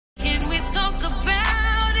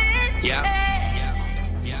Yeah.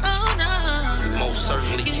 Most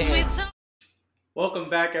certainly can. Welcome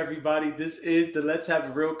back, everybody. This is the Let's Have a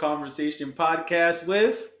Real Conversation podcast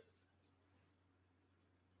with...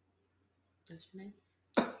 What's your name?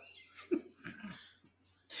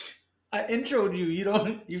 I introed you.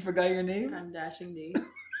 You forgot your name? I'm Dashing D.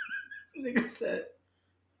 Nigga said,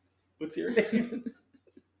 what's your name?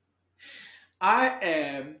 I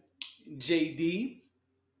am JD,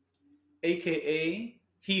 aka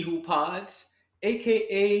He Who Pods,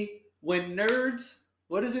 aka When Nerds...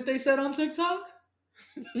 What is it they said on TikTok?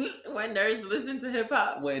 When nerds listen to hip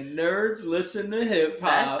hop. When nerds listen to hip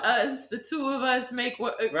hop. That's us. The two of us make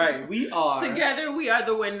what. Right, we are. Together, we are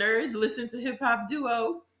the When Nerds Listen to Hip Hop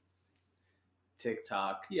duo.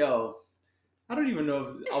 TikTok. Yo, I don't even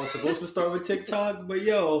know if I was supposed to start with TikTok, but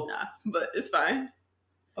yo. Nah, but it's fine.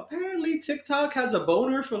 Apparently, TikTok has a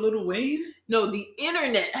boner for Lil Wayne. No, the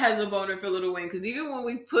internet has a boner for Lil Wayne, because even when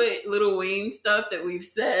we put Lil Wayne stuff that we've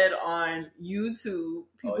said on YouTube,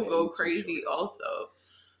 people go YouTube crazy shorts. Also.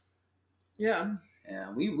 Yeah.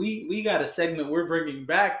 Yeah, we got a segment we're bringing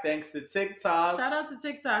back thanks to TikTok. Shout out to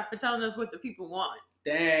TikTok for telling us what the people want.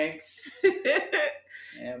 Thanks.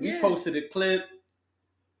 And we posted a clip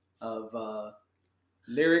of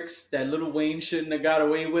lyrics that Lil Wayne shouldn't have got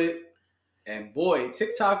away with. And boy,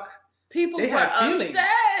 TikTok, people they were had feelings.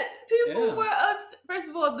 Upset. People were upset. First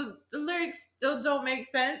of all, the lyrics still don't make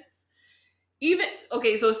sense. Even,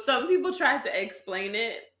 okay, so some people tried to explain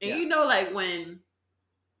it. And you know, like when,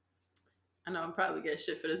 I know I'm probably getting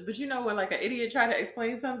shit for this, but you know when like an idiot tried to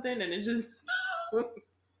explain something and it just... I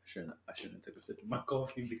shouldn't have took a sip of my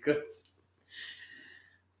coffee because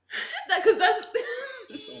that's...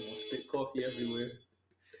 There's almost spit coffee everywhere.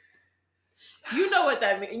 You know what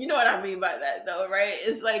that means. You know what I mean by that, though, right?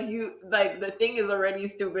 It's like the thing is already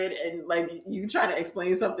stupid, and like you try to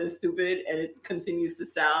explain something stupid, and it continues to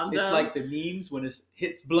sound dumb. It's like the memes when it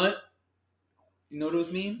hits blunt. You know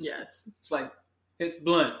those memes? Yes. It's like hits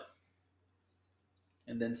blunt,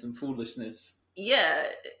 and then some foolishness. Yeah.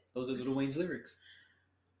 Those are Lil Wayne's lyrics.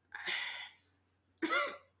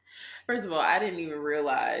 First of all, I didn't even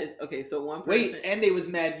realize. Okay, so one person... Wait, and they was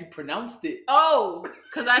mad you pronounced it. Oh,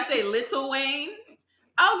 because I say Little Wayne?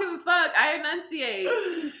 I don't give a fuck. I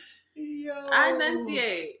enunciate. Yo. I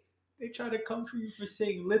enunciate. They try to come for you for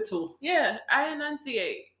saying little. Yeah, I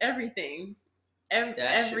enunciate everything.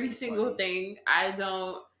 Every single thing. I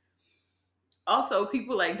don't... Also,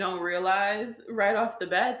 people like don't realize right off the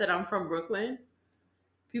bat that I'm from Brooklyn.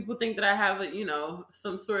 People think that I have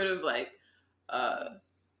some sort of like...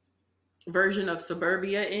 version of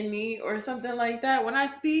suburbia in me or something like that when I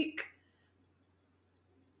speak.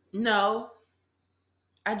 No.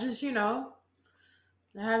 I just, I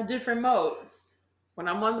have different modes. When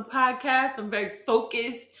I'm on the podcast, I'm very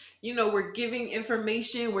focused. We're giving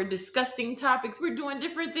information. We're discussing topics. We're doing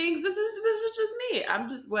different things. This is just me. I'm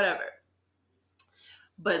just whatever.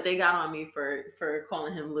 But they got on me for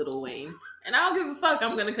calling him Lil Wayne. And I don't give a fuck.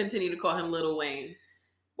 I'm going to continue to call him Lil Wayne.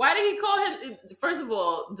 Why did he call him? First of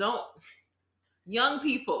all, young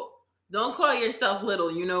people, don't call yourself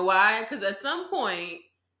little. You know why? Because at some point,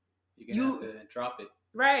 you're going to have to drop it.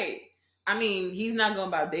 Right. I mean, he's not going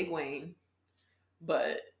by Big Wayne,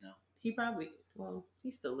 but no. He probably,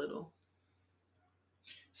 he's still little.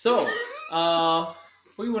 So,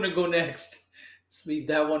 where you want to go next? Let's leave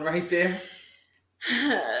that one right there.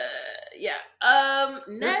 Yeah.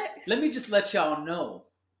 Next. Let me just let y'all know.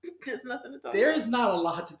 There's nothing to talk about. There is not a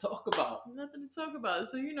lot to talk about. Nothing to talk about.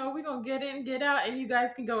 So, we're going to get in, get out, and you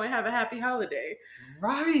guys can go and have a happy holiday.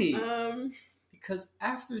 Right. Because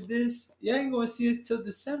after this, you ain't going to see us till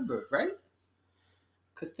December, right?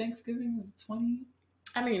 Because Thanksgiving is the 20th.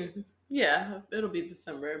 I mean, yeah, it'll be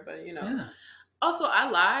December, but, Yeah. Also, I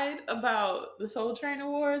lied about the Soul Train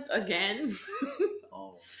Awards again.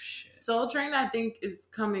 Oh, shit. Soul Train, I think, is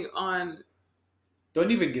coming on... Don't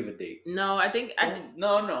even give a date. No, I think...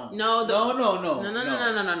 No.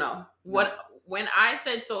 When I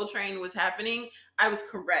said Soul Train was happening, I was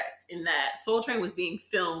correct in that Soul Train was being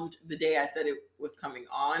filmed the day I said it was coming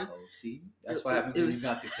on. Oh, see? That's what happens when you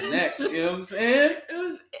got to connect. You know what I'm saying?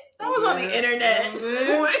 That was on the internet.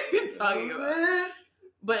 What are you talking about?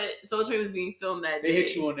 But Soul Train was being filmed that day. They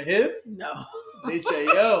hit you on the hip? No. They say,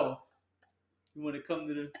 yo, you want to come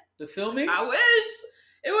to the filming? I wish.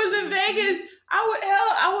 It was in Vegas.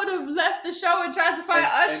 I would have left the show and tried to find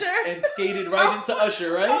Usher. And skated right into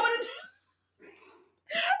Usher, right? I would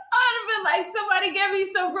have been like, somebody get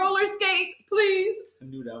me some roller skates, please. I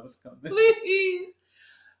knew that was coming. Please.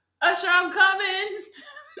 Usher, I'm coming.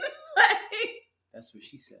 That's what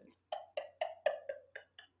she said.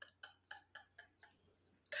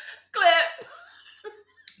 Clip.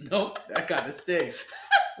 Nope, that gotta stay.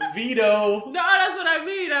 Veto. No, that's what I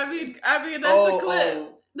mean. I mean that's the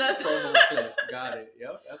clip. That's promo clip. Got it.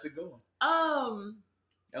 Yep, that's a good one.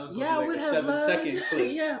 That was gonna be like a 7-second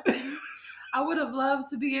clip. Yeah. I would have loved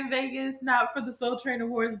to be in Vegas, not for the Soul Train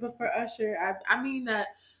Awards, but for Usher. I mean that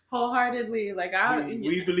wholeheartedly. Like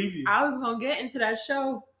we believe you. I was gonna get into that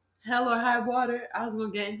show, hell or high water. I was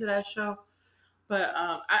gonna get into that show, but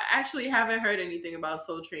I actually haven't heard anything about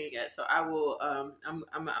Soul Train yet. So I will. I'm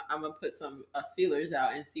gonna put some feelers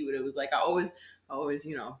out and see what it was like. I always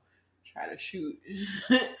try to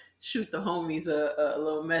shoot the homies a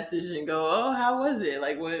little message and go, oh, how was it?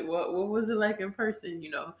 Like what was it like in person?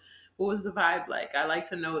 What was the vibe like? I like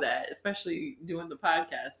to know that, especially doing the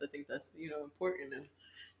podcast. I think that's important to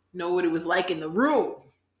know what it was like in the room.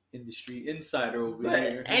 Industry insider over but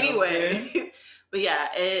here. Anyway, but yeah,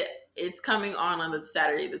 it's coming on the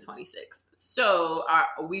Saturday the 26th. So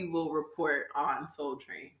we will report on Soul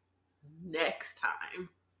Train next time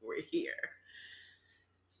we're here.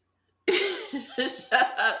 Shut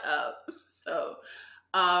up. So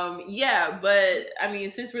yeah, but I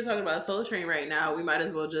mean, since we're talking about Soul Train right now, we might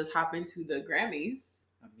as well just hop into the Grammys.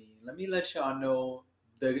 I mean, let me let y'all know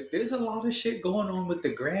there's a lot of shit going on with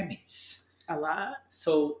the Grammys. A lot.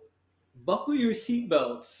 So buckle your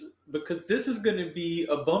seatbelts because this is gonna be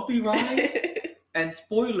a bumpy ride. And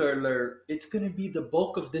spoiler alert, it's gonna be the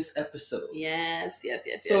bulk of this episode. Yes.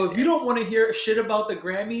 So if you don't want to hear shit about the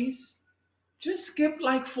Grammys, just skip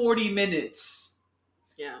like 40 minutes.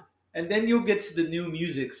 Yeah. And then you'll get to the new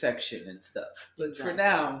music section and stuff. But for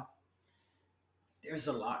now, there's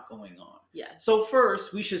a lot going on. Yeah. So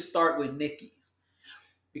first, we should start with Nicki.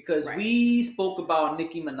 Because we spoke about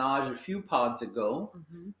Nicki Minaj a few pods ago.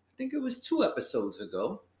 Mm-hmm. I think it was 2 episodes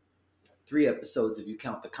ago. 3 episodes if you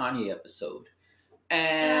count the Kanye episode.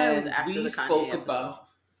 And it was after we spoke about...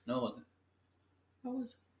 No, it wasn't. What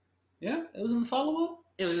was? Yeah, it was in the follow-up?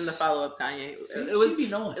 It was in the follow-up Kanye. It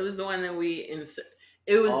was the one that we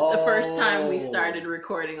it was the first time we started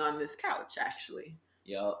recording on this couch, actually.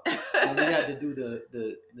 Yup. And we had to do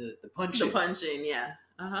the punching. The punching, yeah.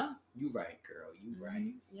 Uh-huh. You right, girl. You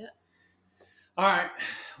right. Yeah. All right.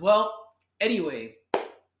 Well, anyway,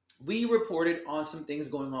 we reported on some things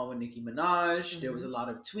going on with Nicki Minaj. Mm-hmm. There was a lot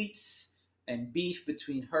of tweets and beef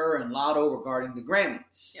between her and Lotto regarding the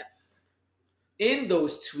Grammys. Yeah. In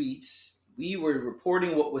those tweets, we were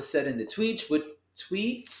reporting what was said in the tweets,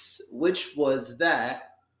 which was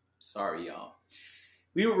that, sorry, y'all.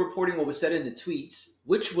 We were reporting what was said in the tweets,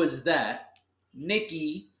 which was that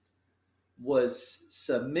Nicki was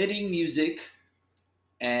submitting music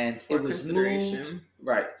and it was moved,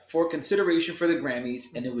 for consideration for the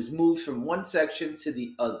Grammys, and it was moved from one section to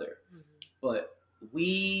the other. Mm-hmm. But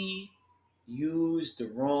we used the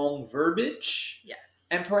wrong verbiage. Yes.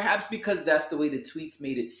 And perhaps because that's the way the tweets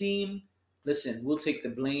made it seem, listen, we'll take the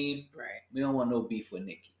blame. Right. We don't want no beef with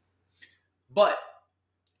Nicki. But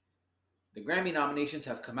the Grammy nominations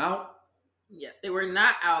have come out. Yes, they were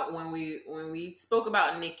not out when we spoke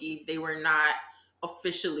about Nicki. They were not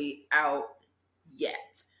officially out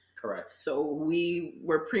yet. Correct. So we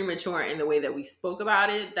were premature in the way that we spoke about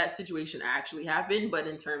it. That situation actually happened, but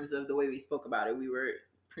in terms of the way we spoke about it, we were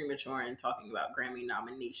premature in talking about Grammy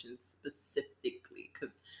nominations specifically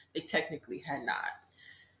because they technically had not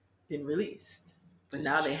been released. But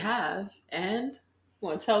now they have. And you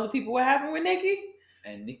want to tell the people what happened with Nicki?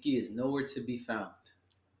 And Nicki is nowhere to be found.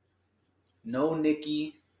 No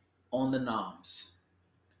Nicki on the noms.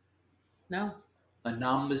 No.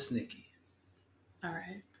 Anomalous Nicki. All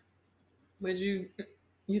right. But you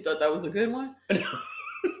thought that was a good one?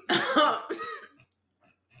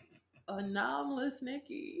 Anomalous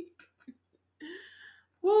Nicki.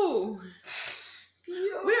 Woo.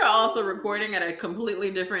 We are also recording at a completely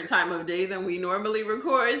different time of day than we normally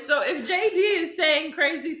record. So if JD is saying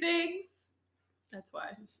crazy things, that's why.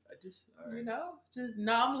 Just all right. Just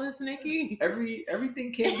anomalous Nicki.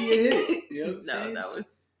 Everything can't be a hit. You know what I'm saying? That was...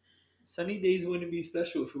 Sunny days wouldn't be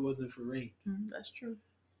special if it wasn't for rain. That's true.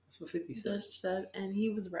 That's what 50 said. And he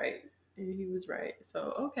was right.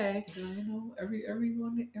 So okay.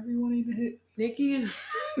 Everyone ain't a hit. Nicki is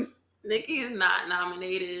not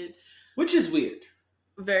nominated. Which is weird.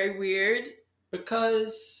 Very weird.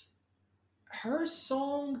 Because her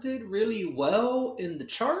song did really well in the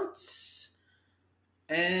charts.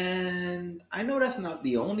 And I know that's not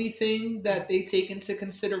the only thing that they take into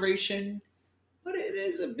consideration, but it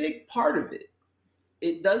is a big part of it.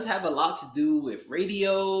 It does have a lot to do with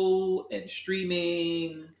radio and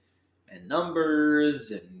streaming and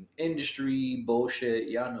numbers and industry bullshit.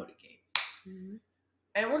 Y'all know the game. Mm-hmm.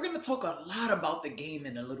 And we're going to talk a lot about the game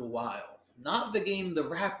in a little while. Not the game, the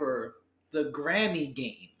rapper, the Grammy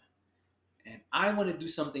game. And I want to do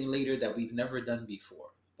something later that we've never done before.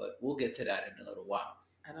 But we'll get to that in a little while.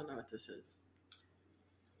 I don't know what this is.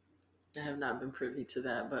 I have not been privy to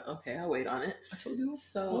that, but okay, I'll wait on it. I told you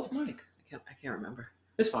off mic. I can't remember.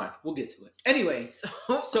 It's fine. We'll get to it. Anyway,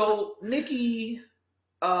 so Nicki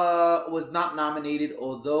was not nominated,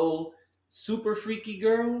 although Super Freaky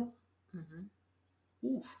Girl. Mm-hmm.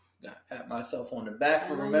 Oof, got to pat myself on the back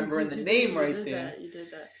for remembering the name right there. You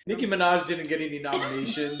did that. Nicki Minaj didn't get any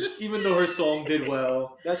nominations, even though her song did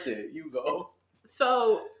well. That's it. You go.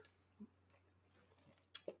 So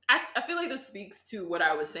I feel like this speaks to what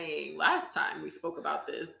I was saying last time we spoke about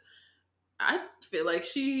this. I feel like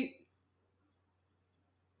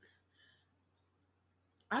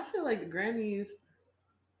the Grammys,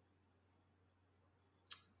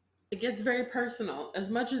 it gets very personal. As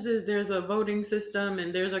much as there's a voting system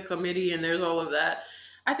and there's a committee and there's all of that,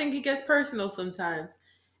 I think it gets personal sometimes.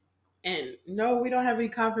 And no, we don't have any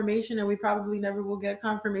confirmation and we probably never will get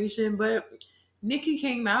confirmation, but Nicki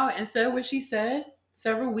came out and said what she said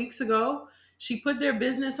several weeks ago. She put their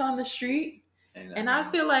business on the street. And I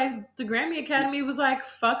feel like the Grammy Academy was like,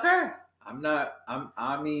 fuck her. I'm not on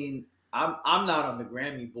the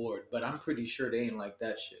Grammy board, but I'm pretty sure they ain't like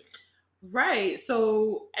that shit. Right.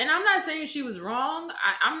 So, and I'm not saying she was wrong.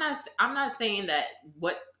 I'm not saying that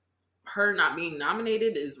what her not being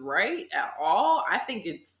nominated is right at all. I think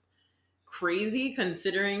it's crazy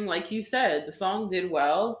considering, like you said, the song did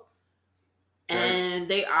well. And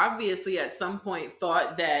they obviously at some point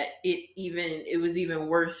thought that it was even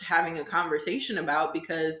worth having a conversation about,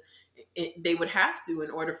 because they would have to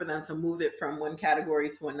in order for them to move it from one category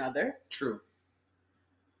to another. True.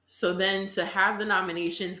 So then to have the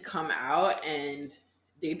nominations come out and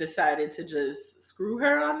they decided to just screw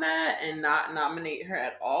her on that and not nominate her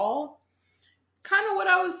at all. Kind of what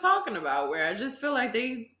I was talking about, where I just feel like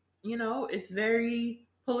they, it's very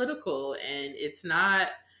political and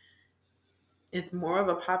it's more of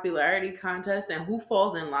a popularity contest, and who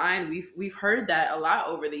falls in line. We've heard that a lot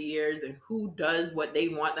over the years, and who does what they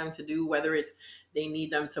want them to do, whether it's they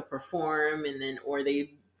need them to perform and then, or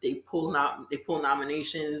they pull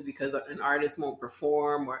nominations because an artist won't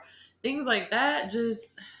perform or things like that.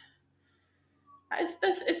 Just,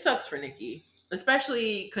 it sucks for Nicki,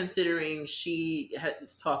 especially considering she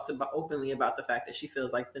has talked openly about the fact that she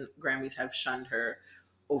feels like the Grammys have shunned her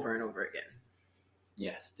over and over again.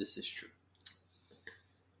 Yes, this is true.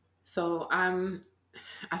 So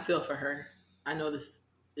I feel for her. I know this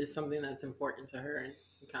is something that's important to her, and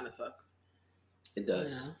it kind of sucks. It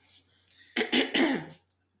does.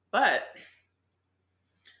 But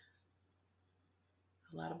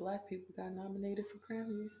a lot of Black people got nominated for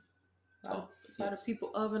Grammys. A lot of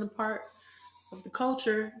people of and a part of the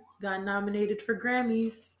culture got nominated for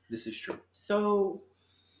Grammys. This is true. So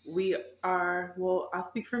we are, I'll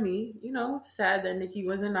speak for me, sad that Nicki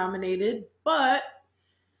wasn't nominated, but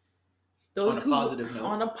on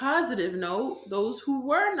a positive note, those who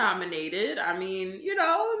were nominated, I mean,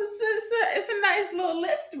 it's a nice little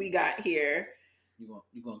list we got here. You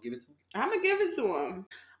gonna give it to him? I'm gonna give it to him.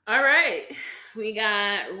 All right, we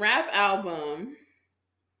got rap album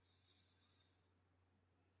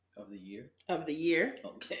of the year.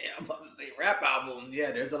 Okay, I'm about to say rap album.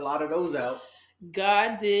 Yeah, there's a lot of those out.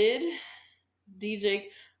 God did. DJ.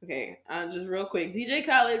 Okay, just real quick. DJ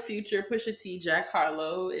Khaled, Future, Pusha T, Jack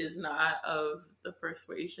Harlow is not of the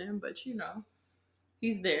persuasion, but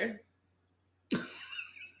he's there.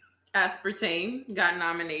 Aspartame got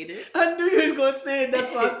nominated. I knew you was going to say it. That's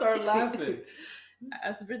why I started laughing.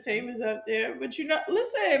 Aspartame is up there, but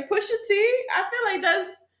listen, Pusha T, I feel like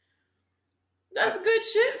that's good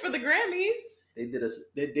shit for the Grammys. They did us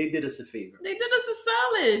a favor. They did us a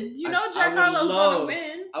solid. Jack Harlow's going to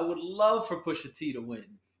win. I would love for Pusha T to win,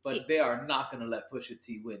 but they are not going to let Pusha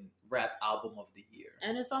T win Rap Album of the Year.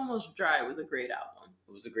 And It's Almost Dry was a great album.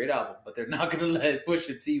 It was a great album, but they're not going to let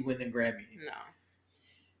Pusha T win the Grammy. No.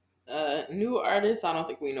 New artists, I don't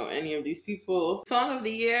think we know any of these people. Song of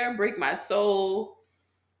the Year, Break My Soul.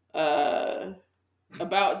 About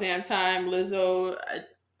Damn Time, Lizzo.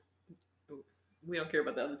 We don't care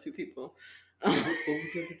about the other two people.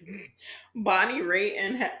 Bonnie Raitt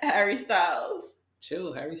and Harry Styles.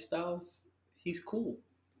 Chill, Harry Styles. He's cool.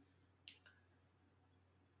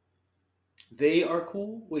 They are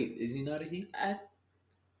cool? Wait, is he not a he?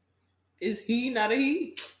 Is he not a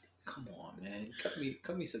he? Come on, man.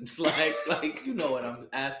 Cut me some slack. Like, you know what I'm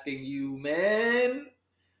asking you, man.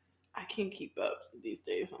 I can't keep up these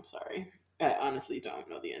days. I'm sorry. I honestly don't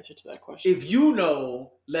know the answer to that question. If you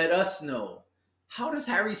know, let us know. How does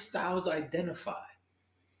Harry Styles identify?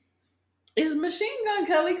 Is Machine Gun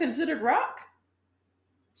Kelly considered rock?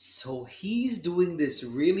 So he's doing this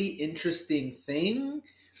really interesting thing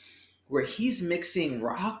where he's mixing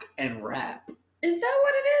rock and rap. Is that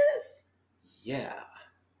what it is? Yeah.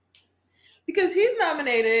 Because he's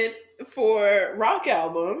nominated for Rock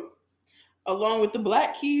Album along with the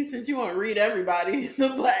Black Keys, since you want to read everybody, the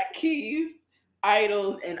Black Keys,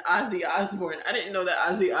 Idols, and Ozzy Osbourne. I didn't know that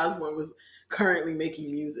Ozzy Osbourne was currently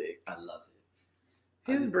making music. I love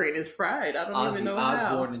it. His brain is fried. I don't even know how.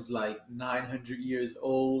 Ozzy Osbourne is like 900 years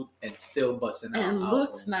old and still busting out and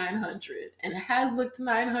looks albums. 900 and has looked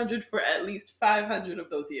 900 for at least 500 of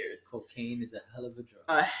those years. Cocaine is a hell of a drug.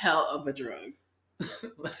 A hell of a drug.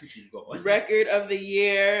 Let's keep going. Record of the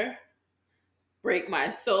year: Break My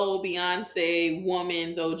Soul, Beyonce,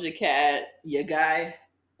 Woman, Doja Cat, Ya Guy,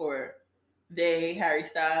 or They, Harry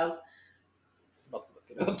Styles. I'm about to look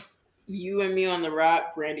it up. You and Me on the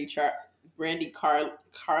Rock, Brandy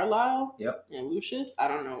Carlisle. Yep. And Lucius. I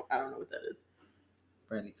don't know what that is.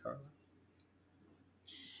 Brandy Carlisle.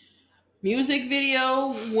 Music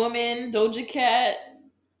video: Woman, Doja Cat.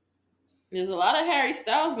 There's a lot of Harry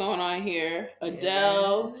Styles going on here.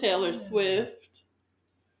 Adele, Taylor Swift.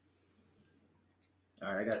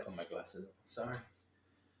 All right, I gotta put my glasses on. Sorry.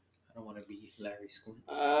 I don't want to be Larry Squint.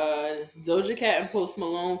 Doja Cat and Post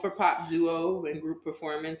Malone for pop duo and group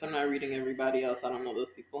performance. I'm not reading everybody else. I don't know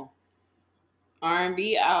those people.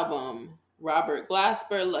 R&B album: Robert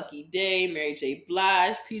Glasper, Lucky Day, Mary J.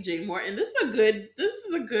 Blige, PJ Morton. This is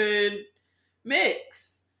a good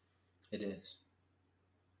mix. It is.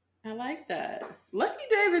 I like that. Lucky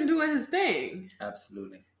Day been doing his thing.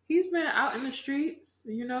 Absolutely. He's been out in the streets,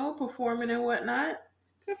 performing and whatnot.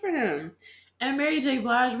 Good for him. And Mary J.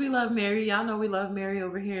 Blige, we love Mary. Y'all know we love Mary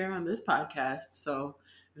over here on this podcast. So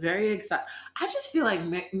very excited. I just feel like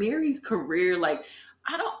Mary's career,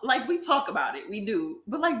 we talk about it. We do.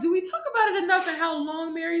 But do we talk about it enough and how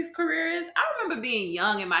long Mary's career is? I remember being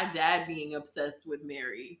young and my dad being obsessed with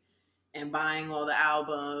Mary and buying all the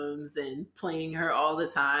albums and playing her all the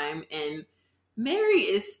time. And Mary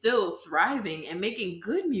is still thriving and making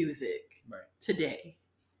good music today.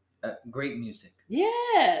 Great music.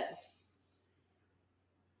 Yes.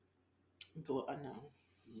 No, I'm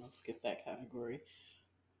going to skip that category.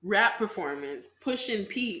 Rap performance: Pushin'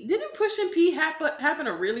 P. Didn't Pushin' P happen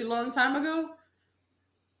a really long time ago?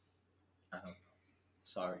 I don't know.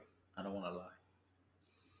 Sorry. I don't want to lie.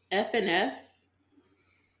 FNF,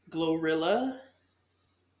 Glorilla,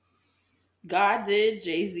 God Did,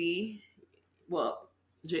 Jay-Z,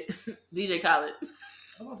 DJ Khaled.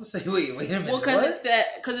 I'm about to say, wait a minute. Well,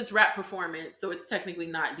 because it's rap performance, so it's technically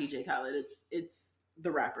not DJ Khaled. It's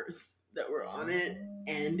the rappers that were on it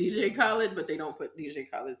and DJ Khaled, but they don't put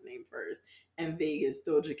DJ Khaled's name first. And Vegas,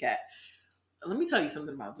 Doja Cat. Let me tell you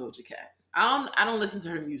something about Doja Cat. I don't listen to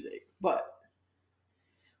her music, but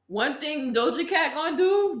one thing Doja Cat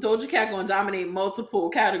gonna dominate multiple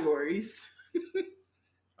categories.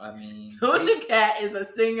 I mean, Doja Cat is a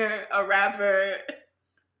singer, a rapper,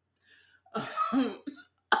 a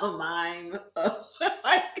mime.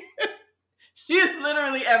 She's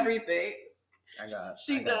literally everything.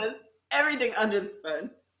 She does everything under the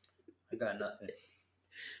sun. I got nothing.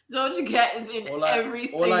 Doja Cat is in every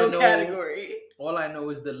single category. All I know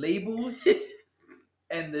is the labels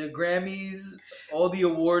and the Grammys, all the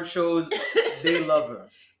award shows, they love her.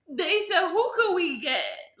 They said, who could we get?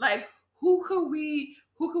 Who could we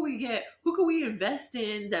invest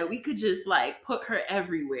in that we could just put her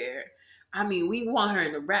everywhere? I mean, we want her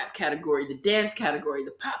in the rap category, the dance category,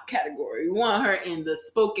 the pop category. We want her in the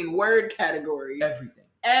spoken word category. Everything.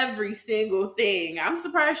 Every single thing. I'm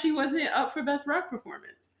surprised she wasn't up for Best Rock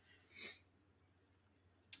Performance.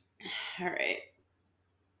 All right.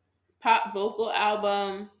 Pop vocal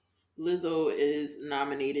album. Lizzo is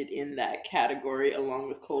nominated in that category along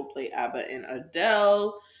with Coldplay, ABBA, and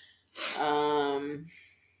Adele.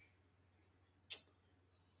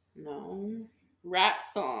 No. Rap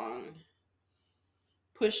song.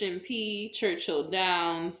 Pushin' P, Churchill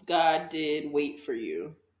Downs, God Did, Wait For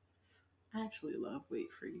You. I actually love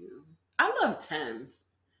Wait For You. I love Thames.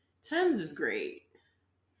 Thames is great.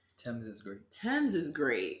 Thames is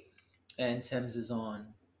great. And Thames is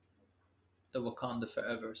on the Wakanda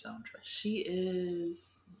Forever soundtrack. She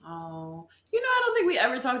is. Oh. I don't think we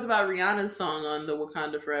ever talked about Rihanna's song on the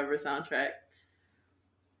Wakanda Forever soundtrack.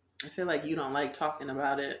 I feel like you don't like talking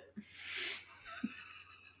about it.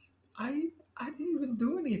 I didn't even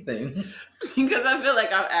do anything. Because I feel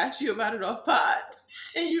like I've asked you about it off pod.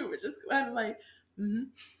 And you were just kind of like,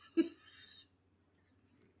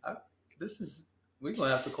 This is We're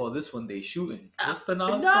gonna have to call this one "They Shooting." What's the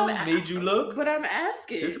No, nonsense? Made you look? But I'm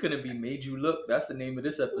asking. It's gonna be "Made You Look." That's the name of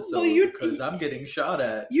this episode Well, because I'm getting shot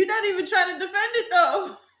at You're not even trying to defend it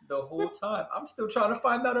though. the whole time. I'm still trying to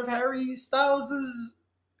find out if Harry Styles is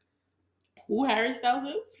Who Harry Styles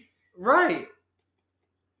is? right.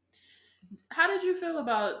 How did you feel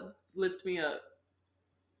about "Lift Me Up"?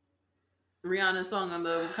 Rihanna's song on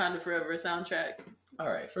the Wakanda Forever soundtrack. All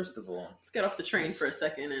right. First of all, Let's get off the train for a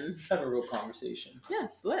second and let's have a real conversation.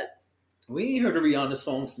 yes, let's. We ain't heard a Rihanna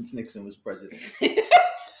song since Nixon was president.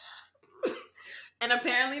 And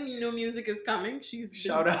apparently, new music is coming.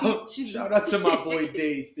 Shout out to my boy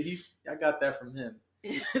Days. I got that from him.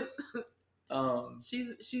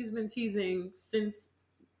 She's been teasing since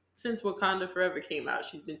Wakanda Forever came out.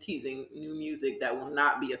 She's been teasing new music that will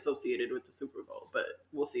not be associated with the Super Bowl, but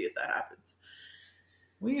we'll see if that happens.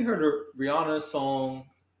 We ain't heard a Rihanna song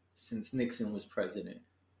since Nixon was president.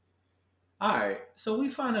 All right, so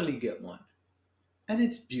we finally get one, and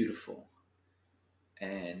it's beautiful,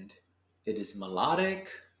 and it is melodic,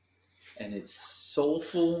 and it's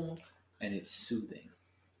soulful, and it's soothing.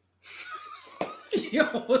 Yo,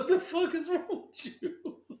 what the fuck is wrong with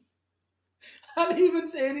you? I didn't even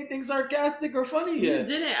say anything sarcastic or funny yet. You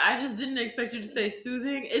didn't. I just didn't expect you to say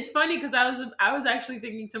soothing. It's funny because I was actually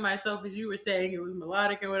thinking to myself as you were saying it was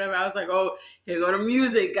melodic and whatever. I was like, oh, here go the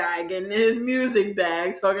music guy getting his music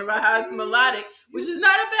bag, talking about how it's melodic, which is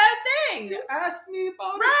not a bad thing. You asked me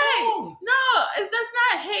about a song. No, that's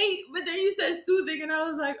not hate. But then you said soothing, and I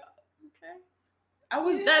was like, okay.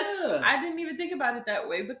 I didn't even think about it that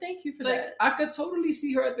way, but thank you for that. I could totally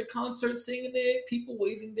see her at the concert singing it, people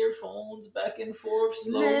waving their phones back and forth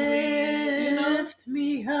slowly. Lift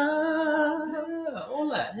me up. Yeah, all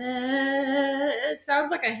that. It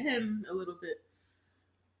sounds like a hymn a little bit.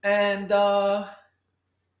 And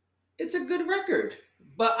it's a good record.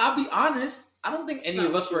 But I'll be honest, I don't think any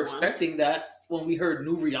of us were expecting that when we heard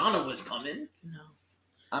new Rihanna was coming. No.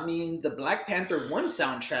 I mean, the Black Panther 1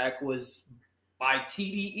 soundtrack was by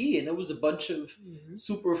TDE, and it was a bunch of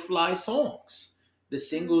super fly songs. The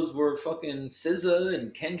singles were fucking SZA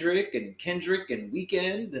and Kendrick and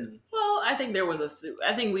Weeknd and. Well, I think there was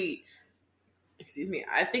I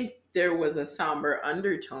think there was a somber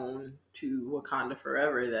undertone to Wakanda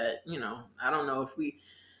Forever that I don't know if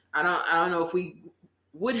we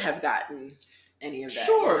would have gotten any of that.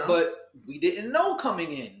 Sure, but we didn't know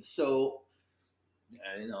coming in, so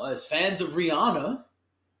as fans of Rihanna.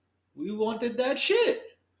 We wanted that shit.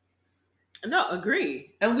 No,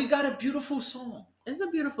 agree. And we got a beautiful song. It's a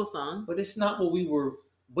beautiful song. But it's not what we were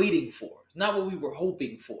waiting for. Not what we were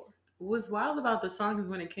hoping for. What's wild about the song is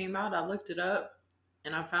when it came out, I looked it up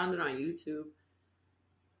and I found it on YouTube.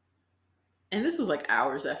 And this was like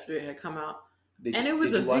hours after it had come out. Did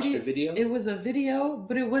you watch the video? It was a video,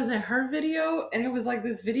 but it wasn't her video. And it was like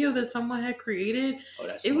this video that someone had created. Oh,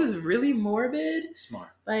 that's smart. It was really morbid.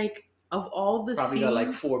 Smart. Like, of all the probably scenes, got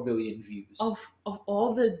like 4 billion views. Of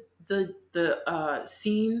all the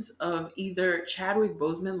scenes of either Chadwick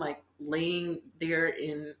Boseman like laying there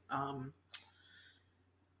in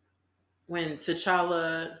when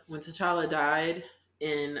T'Challa died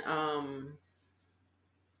in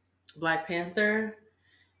Black Panther,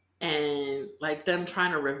 and like them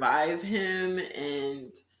trying to revive him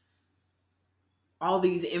and all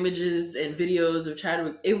these images and videos of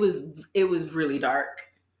Chadwick, it was really dark.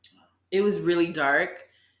 It was really dark.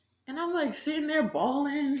 And I'm like sitting there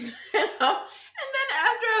bawling. And then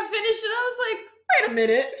after I finished it, I was like, wait a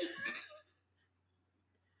minute.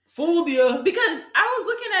 Fooled you. Because I was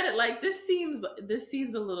looking at it like this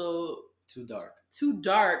seems a little too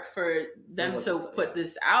dark for them to put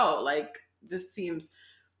this out. Like, this seems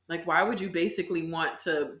like, why would you basically want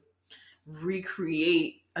to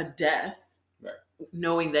recreate a death, right,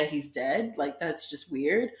 knowing that he's dead? Like, that's just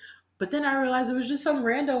weird. But then I realized it was just some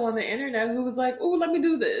rando on the internet who was like, "Oh, let me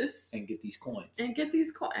do this and get these coins and get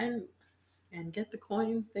the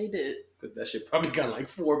coins." They did, because that shit probably got like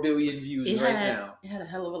 4 billion views now. It had a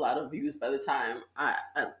hell of a lot of views by the time I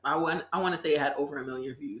want to say it had over 1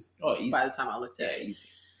 million views. Oh, easy. By the time I looked at it, easy.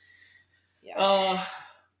 Yeah.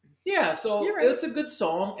 Yeah. So right. It's a good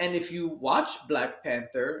song, and if you watch Black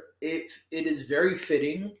Panther, it is very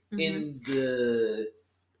fitting in the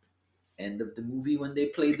end of the movie when they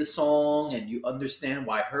play the song, and you understand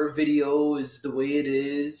why her video is the way it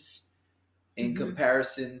is in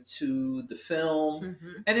comparison to the film,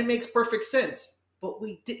 and it makes perfect sense. But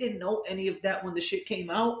we didn't know any of that when the shit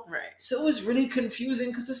came out, right? So it was really confusing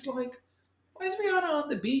because it's like, why is Rihanna on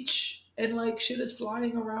the beach and like shit is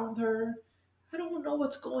flying around her? I don't know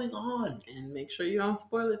what's going on. And make sure you don't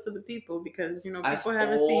spoil it for the people because, you know, That's people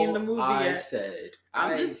haven't seen the movie I yet. said.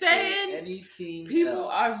 I'm just saying, anything people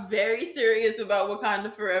else. are very serious about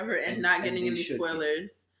Wakanda Forever and not getting any should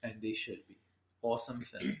spoilers. be. And they should be. Awesome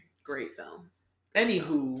film. Great film.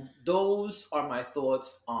 Anywho, those are my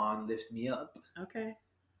thoughts on Lift Me Up. Okay.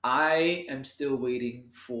 I am still waiting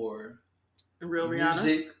for Real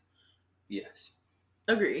music. Rihanna? Yes.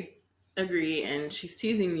 Agree. And she's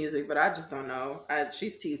teasing music, but I just don't know.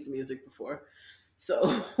 She's teased music before.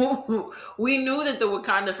 So we knew that the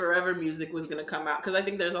Wakanda Forever music was going to come out because I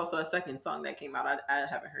think there's also a second song that came out. I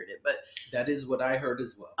haven't heard it, but that is what I heard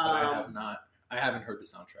as well. But I haven't heard the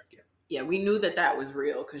soundtrack yet. Yeah, we knew that was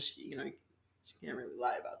real because she can't really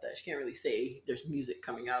lie about that. She can't really say there's music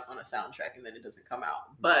coming out on a soundtrack and then it doesn't come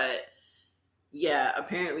out. But yeah,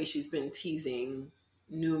 apparently she's been teasing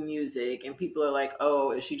new music and people are like,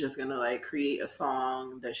 oh, is she just gonna like create a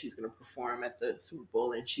song that she's gonna perform at the Super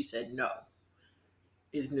Bowl? And she said no,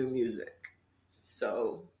 is new music.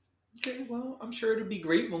 So okay, well, I'm sure it'll be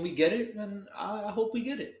great when we get it, and I hope we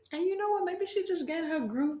get it. And you know what, maybe she just getting her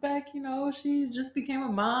groove back. You know, she just became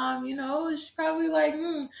a mom. You know, she's probably like,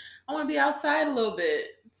 I want to be outside a little bit.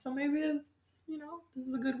 So maybe it's, you know, this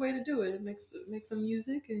is a good way to do it. Make some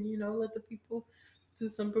music and, you know, let the people do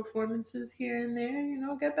some performances here and there, you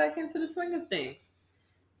know, get back into the swing of things.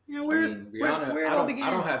 You know, Rihanna, I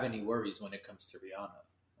don't have any worries when it comes to Rihanna.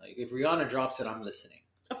 Like, if Rihanna drops it, I'm listening.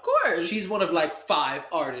 Of course. She's one of like 5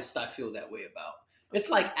 artists I feel that way about. It's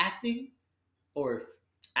like acting or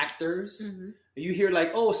actors. Mm-hmm. You hear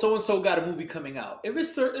like, oh, so-and-so got a movie coming out. If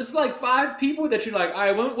it's like 5 people that you're like,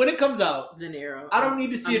 all right, when it comes out, De Niro. I don't need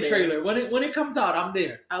to see a trailer. When it comes out, I'm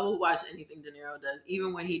there. I will watch anything De Niro does,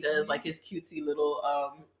 even when he does like his cutesy little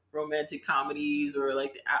romantic comedies or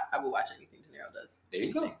like I will watch anything De Niro does. There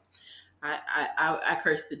you go. I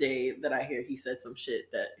curse the day that I hear he said some shit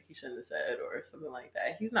that he shouldn't have said or something like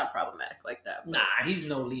that. He's not problematic like that. But... Nah, he's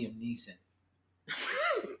no Liam Neeson.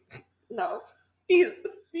 No, he is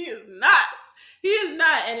not. He is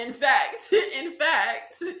not. And in fact,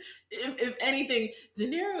 if anything, De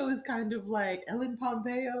Niro is kind of like Ellen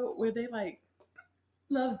Pompeo, where they like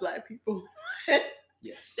love black people.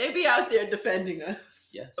 Yes, they be out there defending us.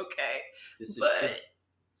 Yes, okay, this is but true.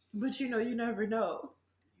 But you know, you never know.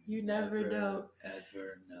 You never know.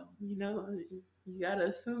 Ever know. You know, you gotta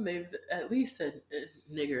assume they've at least said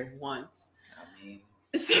nigger once. I mean.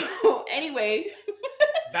 So anyway.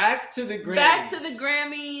 Back to the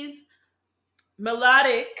Grammys.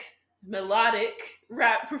 Melodic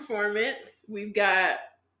rap performance. We've got.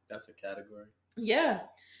 That's a category. Yeah.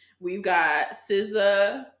 We've got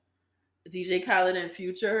SZA, DJ Khaled and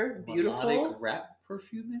Future. Beautiful. Melodic rap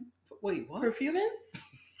performance? Wait, what? Performance?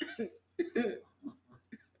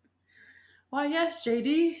 Why, yes,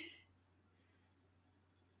 JD.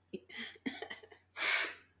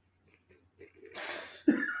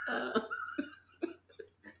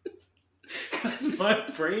 Because my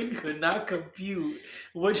brain could not compute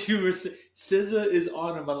what you were saying. SZA is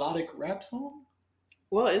on a melodic rap song?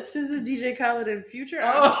 Well, it's SZA, DJ Khaled, and Future.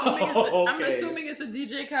 I'm assuming it's a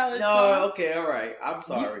DJ Khaled song. No, okay, all right. I'm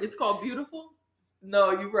sorry. It's called Beautiful?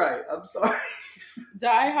 No, you're right. I'm sorry.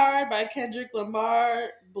 Die Hard by Kendrick Lamar,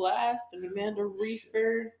 Blast and Amanda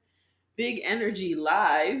Reefer, Big Energy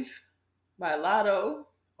Live by Lotto.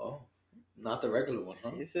 Oh, not the regular one,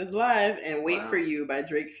 huh? It says Live, and Wait for You by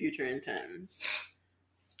Drake, Future, and Thames.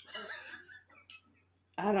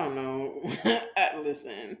 I don't know.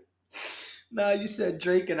 Listen. Nah, you said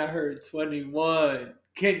Drake and I heard 21.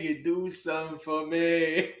 Can you do something for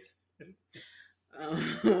me?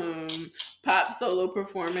 Pop solo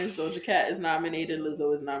performance. Doja Cat is nominated.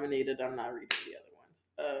 Lizzo is nominated. I'm not reading the other ones.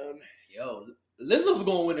 Yo, Lizzo's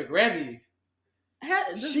gonna win a Grammy.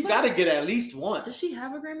 She got to get at least one. Does she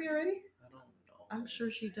have a Grammy already? I don't know. I'm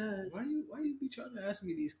sure she does. Why you be trying to ask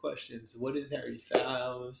me these questions? What is Harry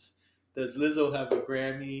Styles? Does Lizzo have a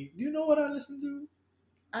Grammy? Do you know what I listen to?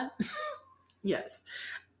 Yes.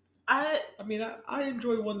 I mean, I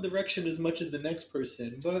enjoy One Direction as much as the next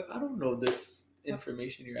person, but I don't know this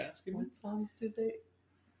information you're asking me. What songs do they?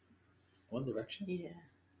 One Direction? Yeah.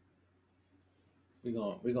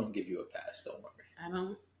 We're gonna give you a pass, don't worry. I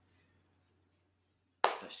don't.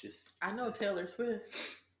 That's just. I know Taylor Swift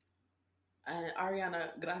and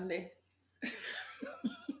Ariana Grande. It's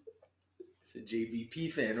a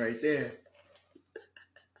JBP fan right there.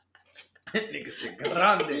 Nigga said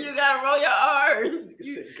grande. You gotta roll your R's. Nigga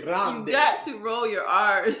said grande. You got to roll your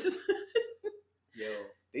R's. Yo,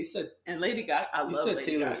 they said. And Lady Gaga. I love Lady Gaga. You said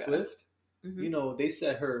Taylor Swift. Mm-hmm. You know, they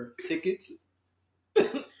said her tickets.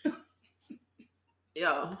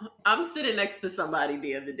 Yo, I'm sitting next to somebody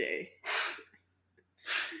the other day.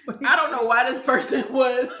 I don't know why this person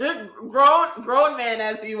was grown man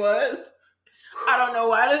as he was. I don't know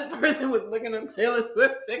why this person was looking up Taylor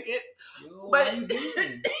Swift tickets. Yo, But what you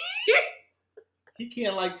doing? He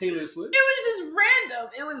can't like Taylor Swift. It was just random.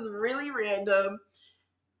 It was really random.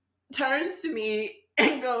 Turns to me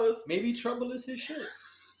and goes, Maybe trouble is his shit.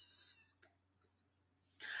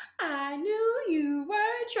 I knew you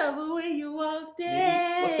were trouble when you walked in.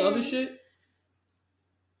 Maybe. What's the other shit?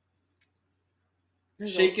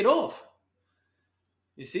 Shake it off.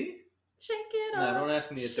 You see? Shake it off. Nah, don't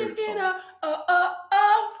ask me a third Shake song. it off. Oh, oh,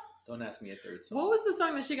 oh. Don't ask me a third song. What was the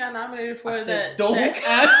song that she got nominated for? I said, don't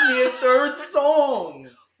ask me a third song.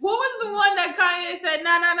 What was the one that Kanye said,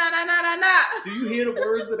 nah, nah, nah, nah, nah, nah, nah? Do you hear the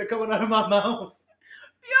words that are coming out of my mouth?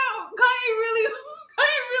 Yo, Kanye really,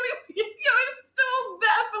 yo, it's still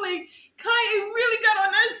baffling. Kanye really got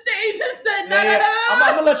on that stage and said, nah, nah, nah, nah. I'm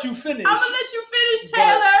going to let you finish. I'm going to let you finish,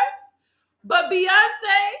 Taylor. But Beyonce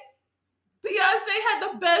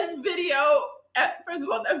had the best video. First of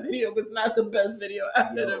all, that video was not the best video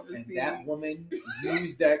I've ever seen. And that woman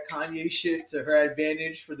used that Kanye shit to her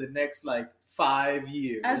advantage for the next 5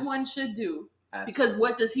 years. As one should do. Absolutely. Because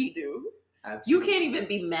what does he do? Absolutely. You can't even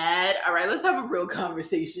be mad. All right, let's have a real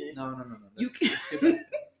conversation. No. Let's get back.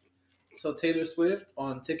 So Taylor Swift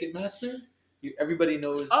on Ticketmaster. Everybody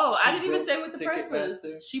knows. Oh, I didn't even say what the price was.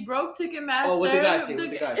 She broke Ticketmaster. Oh, what the guy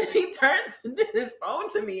say? He turns his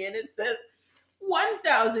phone to me and it says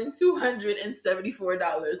 $1,274 for a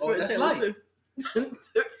Taylor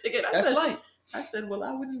Swift ticket. That's light. I said, well,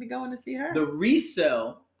 I wouldn't be going to see her. The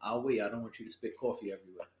resale. I'll wait. I don't want you to spit coffee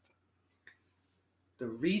everywhere. The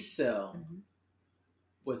resale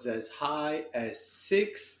was as high as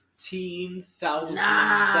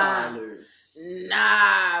 $16,000.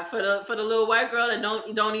 Nah, for the little white girl that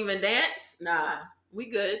don't even dance. Nah, we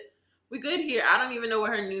good. We good here. I don't even know what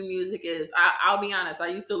her new music is. I'll be honest. I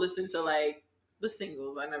used to listen to the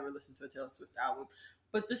singles. I never listened to a Taylor Swift album,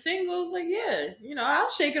 but the singles, yeah, I'll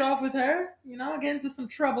shake it off with her. I'll get into some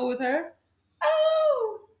trouble with her.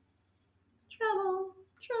 Oh, trouble.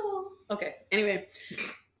 Okay. Anyway.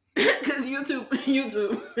 Because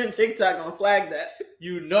YouTube and TikTok gonna flag that.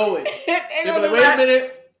 You know it. They're like, wait a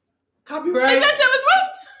minute. Copyright. Is that Taylor Swift?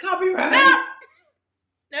 Copyright.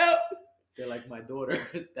 No. They're like my daughter.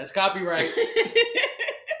 That's copyright.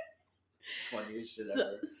 Funniest shit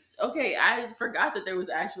ever. Okay, I forgot that there was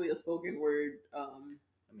actually a spoken word.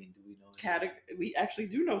 Do we know? We actually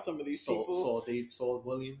do know some of these people. Saul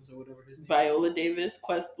Williams or whatever his name. Viola Davis,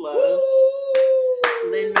 Questlove,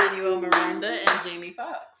 Lin-Manuel Miranda, and Jamie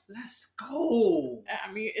Foxx. Let's go.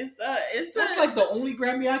 I mean, that's the only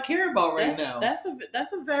Grammy I care about right now. That's a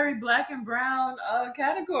very black and brown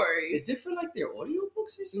category. Is it for their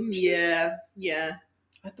audiobooks or something? Yeah.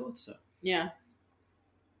 I thought so. Yeah.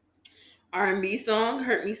 R&B song,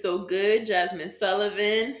 Hurt Me So Good, Jasmine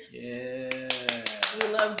Sullivan. Yeah. We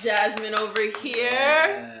love Jasmine over here.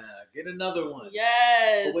 Yeah. Get another one.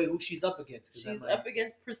 Yes. Oh, wait, who she's up against? She's up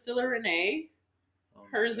against Priscilla Renee.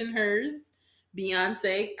 Hers and Hers.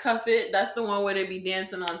 Beyonce, Cuff It. That's the one where they be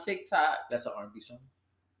dancing on TikTok. That's an R&B song.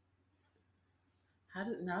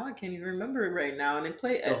 Now I can't even remember it right now. And they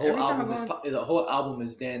play the whole album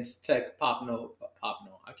is dance tech pop no.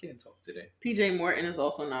 I can't talk today. PJ Morton is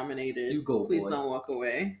also nominated. You go, Please boy. Don't Walk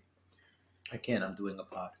Away. I can't. I'm doing a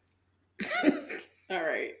pod. All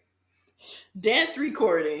right. Dance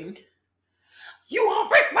recording. You won't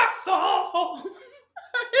break my soul. I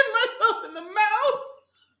hit myself in the mouth.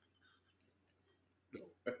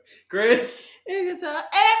 Chris. You can tell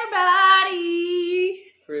everybody.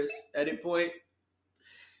 Chris, edit point.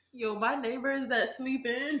 Yo, my neighbors that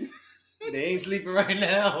sleeping. They ain't sleeping right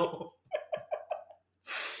now.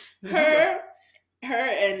 Her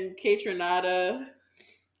and Kaytranada,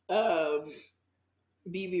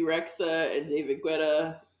 BB Rexa, and David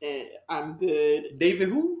Guetta, and I'm Good. David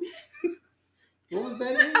who? What was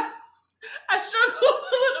that name? I struggled a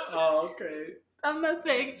little. Oh, okay.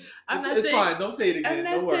 It's fine. Don't say it again.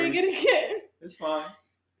 I'm not saying it again. It's fine.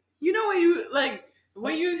 You know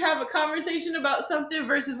when you have a conversation about something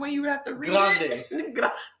versus when you have to read it.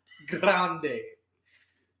 Grande.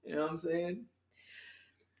 You know what I'm saying?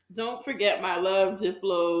 Don't forget my love,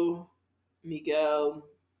 Diplo, Miguel,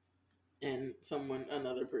 and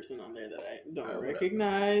another person on there that I don't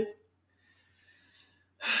recognize.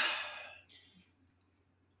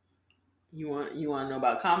 You want to know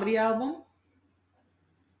about comedy album?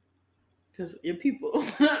 Because your people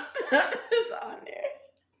is on there.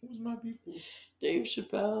 Who's my people? Dave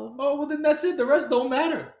Chappelle. Oh, well then that's it. The rest don't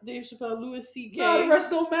matter. Dave Chappelle, Louis C.K. No, the rest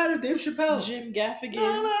don't matter. Dave Chappelle. Jim Gaffigan.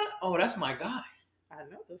 No. Oh, that's my guy. I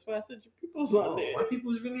know. That's why I said your people's on there. My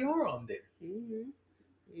people's really are on there. Mm-hmm.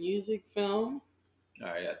 Music, film. All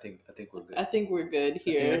right, I think we're good. I think we're good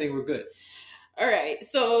here. I think we're good. All right,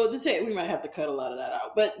 so we might have to cut a lot of that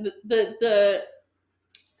out, but the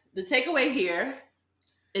takeaway here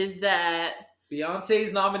is that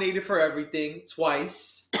Beyonce's nominated for everything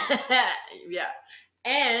twice. yeah,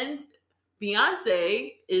 and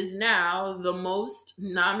Beyonce is now the most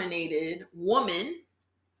nominated woman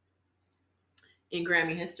in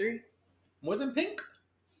Grammy history. More than Pink?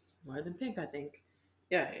 More than Pink, I think.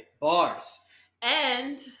 Yeah. Bars.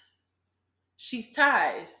 And she's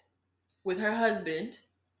tied with her husband,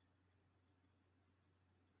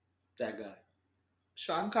 that guy,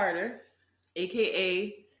 Sean Carter,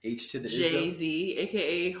 aka H to the Jay-Z,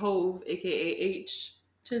 aka Hove, aka H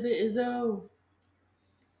to the Izzo.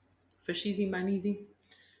 For Sheezy Maneezy.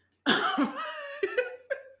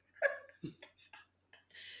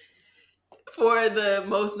 For the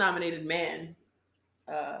most nominated man.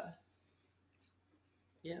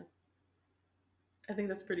 Yeah. I think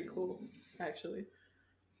that's pretty cool, actually.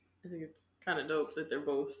 I think it's kind of dope that they're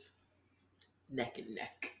both neck and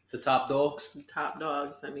neck. The top dogs? Top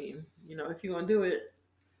dogs. I mean, you know, if you're going to do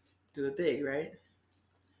it big, right?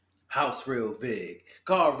 House real big,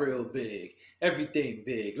 car real big, everything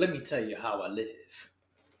big. Let me tell you how I live.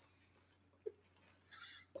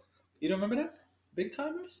 You don't remember that? Big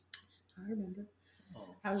Timers? I remember.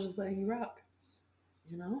 Oh. I was just letting you rock,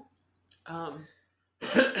 you know?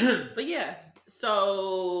 But yeah,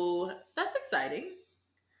 so that's exciting.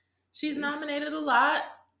 She's nominated a lot.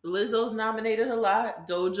 Lizzo's nominated a lot.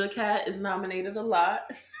 Doja Cat is nominated a lot.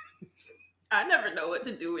 I never know what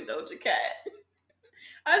to do with Doja Cat.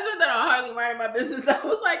 I said that on Hardly Minding My Business. I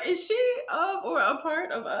was like, is she of or a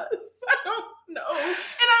part of us? I don't know.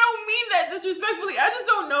 And I don't mean that disrespectfully. I just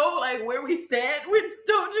don't know like where we stand with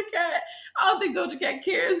Doja Cat. I don't think Doja Cat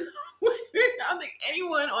cares. I don't think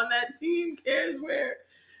anyone on that team cares where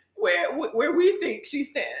we think she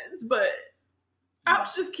stands. But I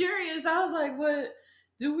was just curious. I was like, what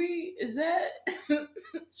do we, is that,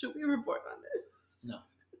 should we report on this? No.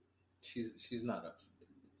 She's not us.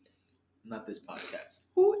 Not this podcast.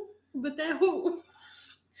 Who? But then who?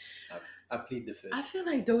 I plead the fifth. I feel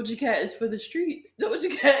like Doja Cat is for the streets. Doja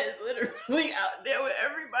Cat is literally out there with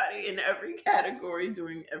everybody in every category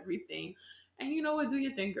doing everything. And you know what? Do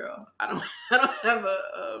your thing, girl. I don't have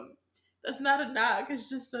a that's not a knock. It's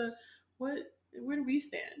just a where do we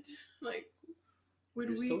stand? Like where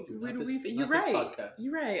do we You're right.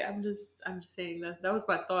 You're right. I'm just saying that was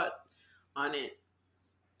my thought on it.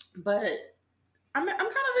 But I'm kind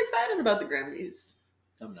of excited about the Grammys.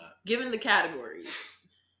 I'm not. Given the categories.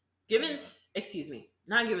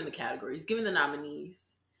 Not given the categories, given the nominees,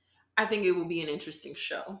 I think it will be an interesting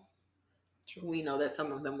show. True. We know that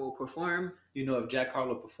some of them will perform. You know, if Jack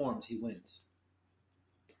Harlow performs, he wins.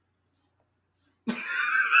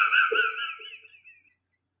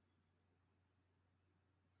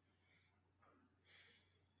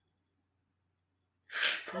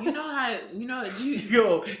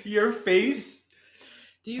 Yo, your face.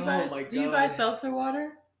 Do you buy seltzer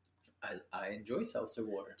water? I enjoy seltzer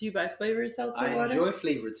water. Do you buy flavored seltzer water? I enjoy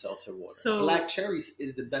flavored seltzer water. So Black Cherries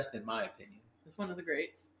is the best in my opinion. It's one of the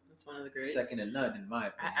greats. Second to none in my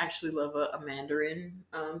opinion. I actually love a mandarin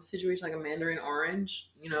situation, like a mandarin orange.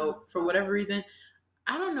 You know, for whatever reason.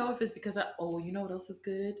 I don't know if it's because you know what else is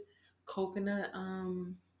good? Coconut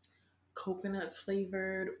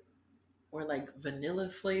flavored or like vanilla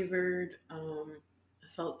flavored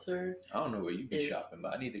seltzer. I don't know where you be shopping,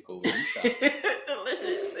 but I need to go where you shop.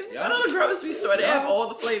 Delicious. If you go to the grocery store, they have all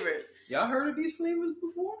the flavors. Y'all heard of these flavors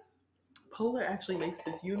before? Polar actually makes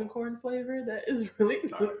this unicorn flavor that is really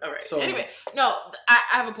good. All right. So, anyway, no, I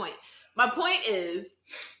have a point. My point is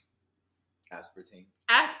aspartame.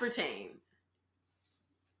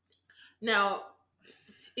 Now,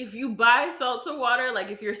 if you buy seltzer water,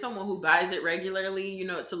 like if you're someone who buys it regularly, you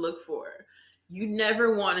know what to look for. You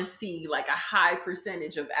never want to see like a high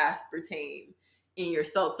percentage of aspartame in your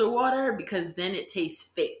seltzer water because then it tastes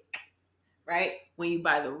fake, right? When you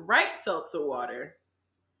buy the right seltzer water,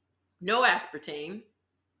 no aspartame,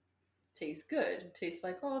 tastes good. It tastes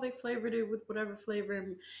like, they flavored it with whatever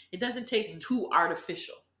flavor. It doesn't taste too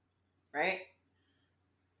artificial, right?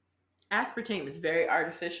 Aspartame is very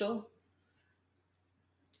artificial.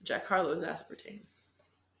 Jack Harlow's aspartame.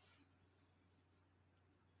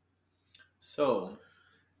 So,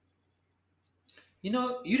 you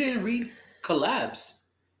know, you didn't read collabs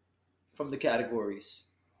from the categories.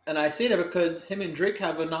 And I say that because him and Drake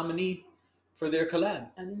have a nominee for their collab.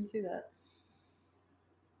 I didn't see that.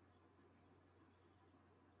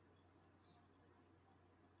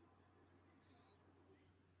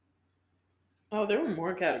 Oh, there were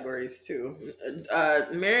more categories too.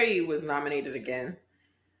 Mary was nominated again.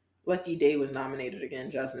 Lucky Day was nominated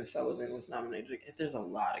again. Jasmine Sullivan was nominated again. There's a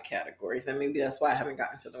lot of categories, and maybe that's why I haven't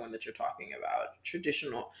gotten to the one that you're talking about.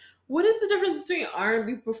 Traditional. What is the difference between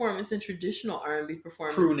R&B performance and traditional R&B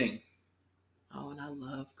performance? Crooning. Oh, and I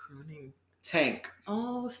love crooning. Tank.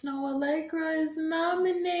 Oh, Snow Allegra is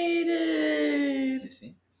nominated. You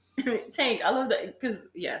see? Tank. I love that because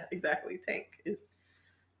yeah, exactly. Tank is.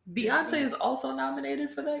 Beyonce is also nominated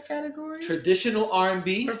for that category. Traditional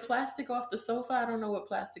R&B. For Plastic Off the Sofa. I don't know what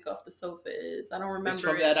Plastic Off the Sofa is. I don't remember. It's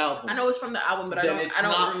from that album. I know it's from the album, but then I it's don't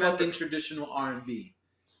not remember. fucking traditional R&B.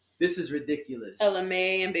 This is ridiculous.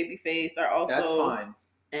 LMA and Babyface are also. That's fine.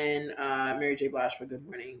 And Mary J. Blige for Good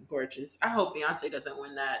Morning Gorgeous. I hope Beyonce doesn't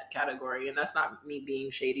win that category, and that's not me being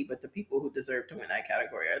shady, but the people who deserve to win that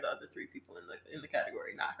category are the other three people in the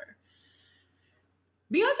category, not her.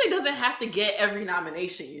 Beyonce doesn't have to get every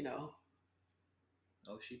nomination, you know.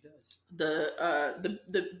 Oh, she does.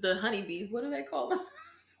 The honeybees, what do they call them?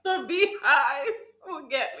 The beehive will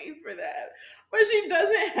get me for that, but she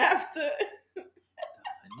doesn't have to. The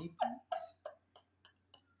honeybees.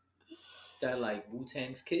 Is that like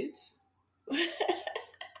Wu-Tang's Kids?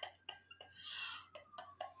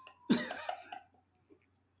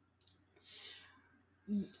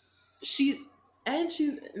 She's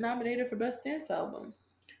nominated for Best Dance Album.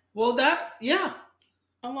 Well,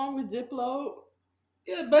 Along with Diplo.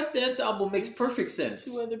 Yeah, Best Dance Album makes perfect sense.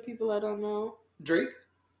 Two other people I don't know. Drake?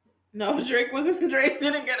 No, Drake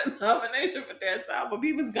didn't get a nomination for Dance Album.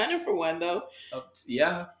 He was gunning for one, though.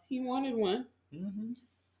 Yeah. He wanted one. Mm-hmm.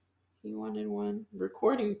 He wanted one.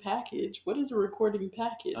 Recording package. What is a recording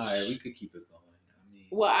package? All right, we could keep it going.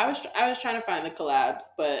 Well, I was trying to find the collabs,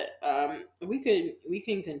 but we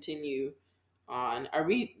can continue on.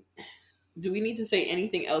 Do we need to say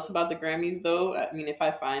anything else about the Grammys though? I mean, if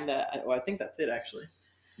I find that, I think that's it actually.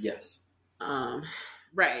 Yes.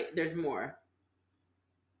 Right. There's more.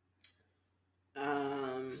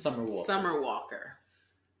 Summer Walker. Summer Walker.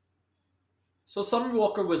 So Summer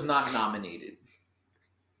Walker was not nominated.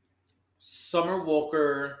 Summer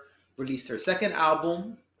Walker released her second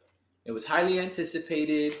album. It was highly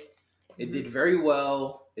anticipated. It did very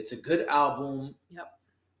well. It's a good album. Yep.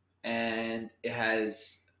 And it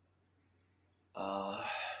has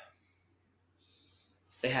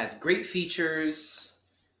great features.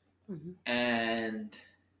 Mm-hmm. And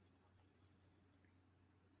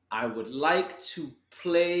I would like to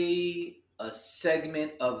play a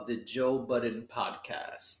segment of the Joe Budden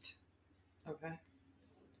podcast. Okay.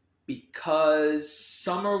 Because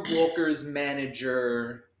Summer Walker's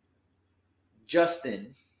manager,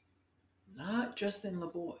 Justin, not Justin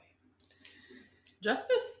LeBoy.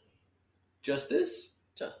 Justice.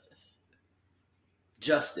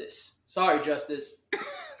 Sorry, Justice.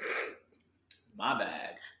 My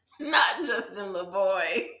bad. Not Justin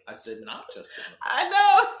LeBoy. I said not Justin LeBoy. I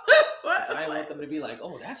know. That's what I want them to be like,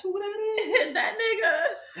 oh, that's who that is? That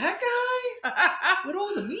nigga. That guy? With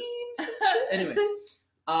all the memes and shit? Anyway.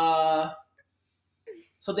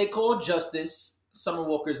 So they called Justice, Summer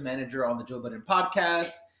Walker's manager, on the Joe Budden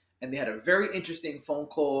podcast, and they had a very interesting phone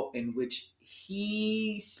call in which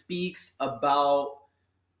he speaks about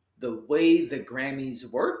the way the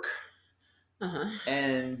Grammys work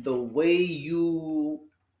and the way you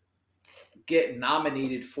get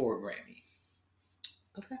nominated for a Grammy.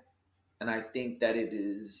 Okay. And I think that it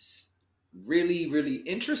is really, really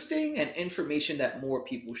interesting and information that more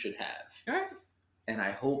people should have. All right. And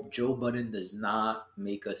I hope Joe Budden does not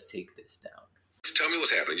make us take this down. Tell me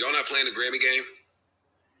what's happening. Y'all not playing the Grammy game?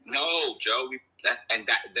 No, Joe.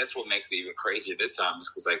 That's what makes it even crazier this time, is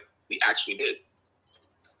because we actually did.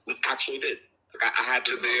 We actually did. I had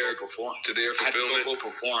to go perform. To their fulfillment. I had to go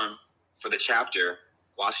perform for the chapter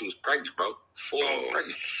while she was pregnant, bro. Full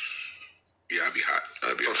pregnant. Yeah, I'd be hot.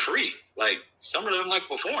 For free. Some of them like to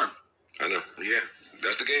perform. I know. Yeah,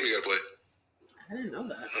 that's the game you gotta play. I didn't know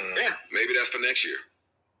that. Yeah. Maybe that's for next year.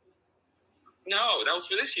 No, that was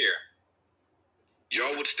for this year.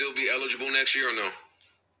 Y'all would still be eligible next year or no?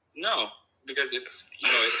 No, because it's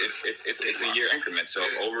a year increment. So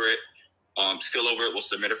over it, still over it, we'll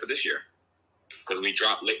submit it for this year. Because we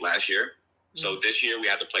dropped late last year. So this year we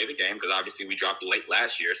had to play the game, because obviously we dropped late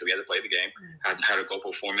last year, so we had to play the game. I had to go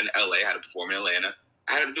perform in LA, had to perform in Atlanta.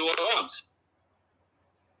 I had to do all else.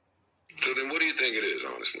 So then what do you think it is,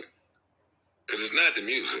 honestly? Because it's not the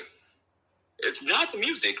music. It's not the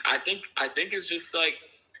music. I think it's just all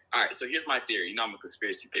right, so here's my theory. You know, I'm a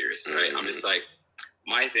conspiracy theorist, right? I'm just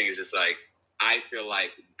my thing is just I feel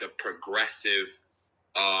like the progressive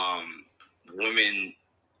women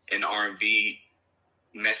in R&B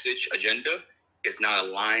message agenda is not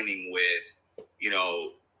aligning with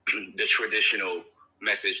the traditional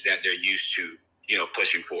message that they're used to,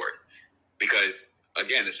 pushing forward. Because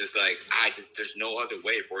again, it's just like there's no other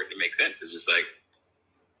way for it to make sense. It's just like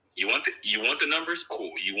you want the numbers,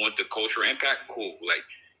 cool. You want the cultural impact, cool. Like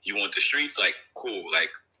you want the streets, like cool. Like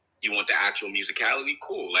you want the actual musicality,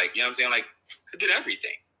 cool. Like you know what I'm saying? Like I did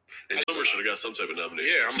everything. And Summer should have got some type of nomination.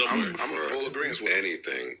 Yeah, I'm in full agreement with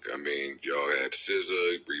anything. I mean, y'all had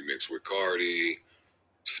SZA remixed with Cardi,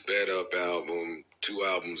 sped up album, 2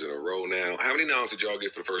 albums in a row now. How many noms did y'all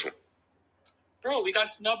get for the first one? Bro, we got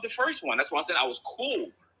snubbed the first one. That's why I said I was cool.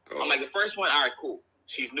 I'm like, the first one, all right, cool.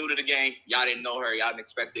 She's new to the game. Y'all didn't know her. Y'all didn't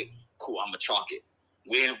expect it. Cool, I'm going to chalk it.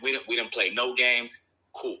 We didn't play no games.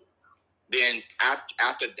 Cool. Then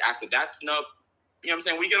after that snub, you know what I'm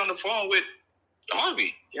saying, we get on the phone with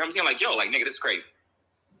Harvey. You know what I'm saying? Like, yo, like, nigga, this is crazy.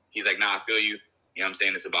 He's like, nah, I feel you. You know what I'm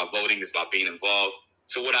saying? It's about voting. It's about being involved.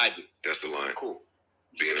 So what I do? That's the line. Cool.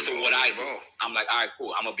 Being so involved. What I do? I'm like, all right,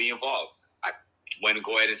 cool. I'm going to be involved. I went and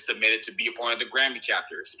go ahead and submitted to be a part of the Grammy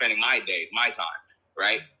chapter, spending my days, my time,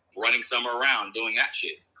 right? Running Summer around, doing that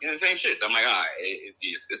shit. The same shit. So I'm like, all right, it's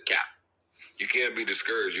cap. You can't be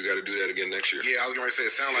discouraged. You got to do that again next year. Yeah, I was going to say,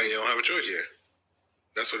 it sounds like you don't have a choice. Yeah.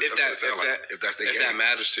 That's what it sounds like. If that's the game. If that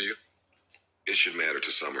matters to you. It should matter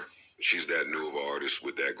to Summer. She's that new of an artist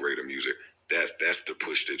with that greater music. That's the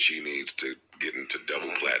push that she needs to get into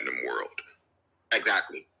double platinum world.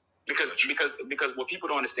 Exactly. Because what people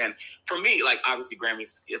don't understand, for me, like obviously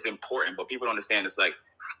Grammys is important, but people don't understand it's like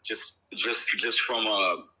just from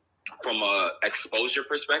a exposure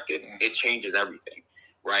perspective, it changes everything,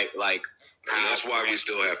 right? Like and that's why we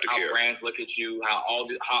still have to care. How brands look at you, how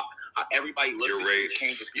everybody looks your at rates. you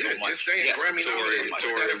changes so much. Just saying Grammy nominated, put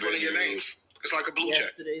that in front of your names. It's like a blue check.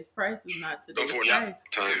 Yesterday's price is not today's price.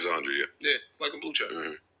 Times 100, yeah, like a blue check.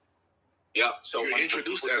 Mm-hmm. Yeah, so you're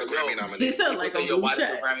introduced as Grammy nominated. He sound like a blue why check. does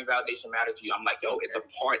the Grammy validation matter to you? I'm like, yo, it's a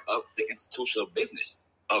part of the institutional business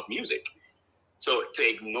of music. So to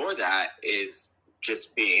ignore that is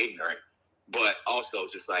just being ignorant, but also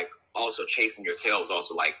just like chasing your tail is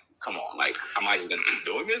also like, come on, like, am I just gonna keep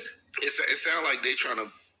doing this? It sounds like they trying to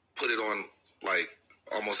put it on like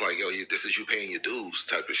almost like, yo, this is you paying your dues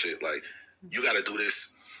type of shit. Like you got to do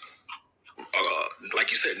this. Like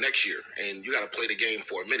you said, next year, and you got to play the game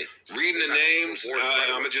for a minute. Reading the names,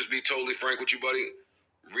 I'm gonna just be totally frank with you, buddy.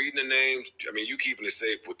 Reading the names, I mean, you keeping it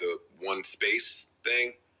safe with the one space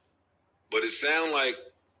thing, but it sounds like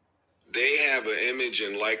they have an image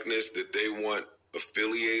and likeness that they want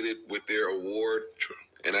affiliated with their award. True.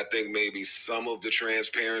 And I think maybe some of the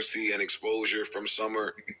transparency and exposure from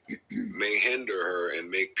Summer may hinder her and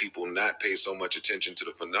make people not pay so much attention to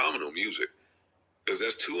the phenomenal music. Because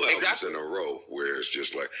that's 2 albums in a row where it's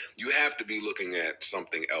just like, you have to be looking at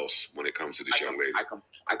something else when it comes to this young lady.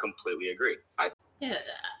 I completely agree. Yeah,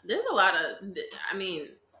 there's a lot of, I mean,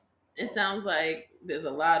 it sounds like there's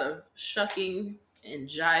a lot of shucking and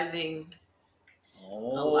jiving.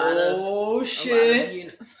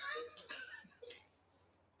 Shit.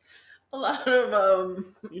 A lot of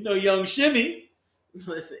young Shimmy.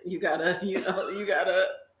 Listen, you gotta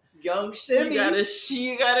young Shimmy.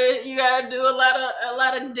 You gotta do a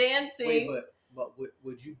lot of dancing. Wait, but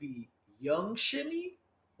would you be young Shimmy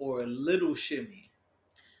or little Shimmy?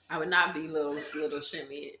 I would not be little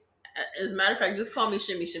Shimmy. As a matter of fact, just call me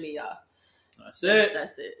Shimmy Shimmy Ya. That's it.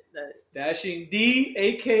 That's it. Dashing D,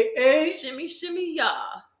 aka Shimmy Shimmy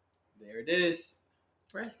Ya. There it is.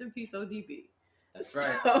 Rest in peace, ODB. That's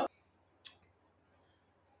right. So,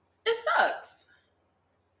 it sucks.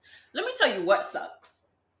 Let me tell you what sucks.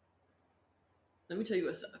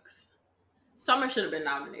 Summer should have been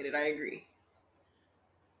nominated. I agree.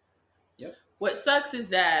 Yep. What sucks is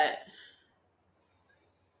that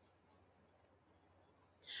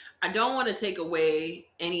I don't want to take away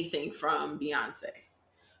anything from Beyonce,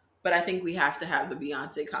 but I think we have to have the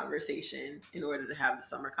Beyonce conversation in order to have the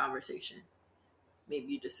Summer conversation.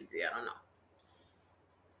 Maybe you disagree. I don't know.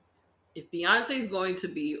 If Beyonce is going to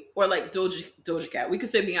be, or like Doja Cat, we could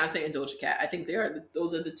say Beyonce and Doja Cat. I think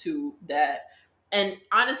those are the two that, and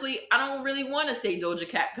honestly, I don't really want to say Doja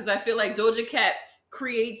Cat because I feel like Doja Cat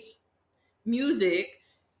creates music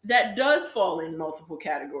that does fall in multiple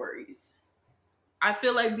categories. I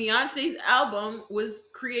feel like Beyonce's album was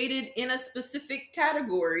created in a specific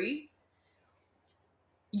category,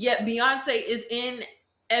 yet Beyonce is in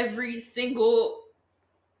every single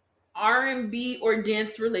R&B or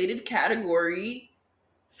dance related category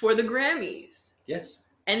for the Grammys. Yes.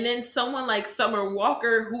 And then someone like Summer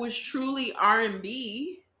Walker, who is truly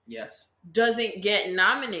R&B, yes, doesn't get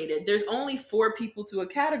nominated. There's only 4 people to a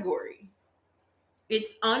category.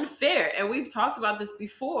 It's unfair. And we've talked about this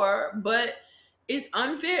before, but It's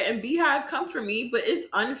unfair, and Beehive come for me, but it's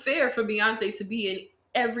unfair for Beyonce to be in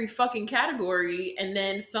every fucking category, and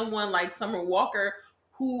then someone like Summer Walker,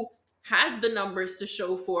 who has the numbers to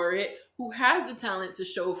show for it, who has the talent to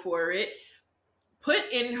show for it,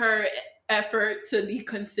 put in her effort to be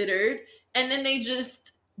considered, and then they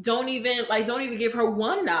just don't even give her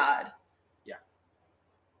one nod. Yeah.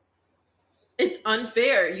 It's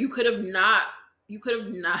unfair. You could have not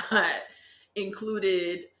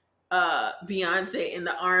included Beyonce in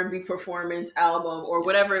the R&B performance album, or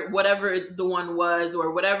whatever the one was,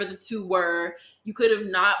 or whatever the two were. You could have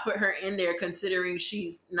not put her in there, considering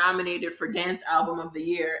she's nominated for Dance Album of the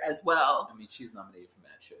Year as well. I mean, she's nominated for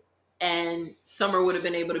mad shit. And Summer would have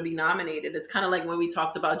been able to be nominated. It's kind of like when we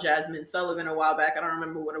talked about Jasmine Sullivan a while back. I don't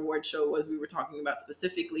remember what award show it was we were talking about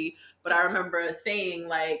specifically, but I remember saying,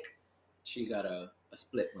 like, she got a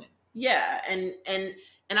split win. Yeah, and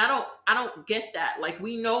I don't get that. Like,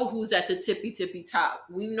 we know who's at the tippy top.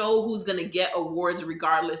 We know who's gonna get awards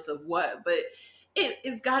regardless of what, but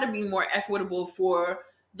it's got to be more equitable for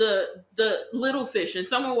the little fish. And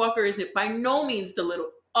Summer Walker isn't by no means a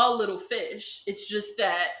little fish. It's just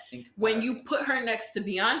that when you put her next to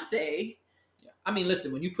Beyonce, yeah. I mean,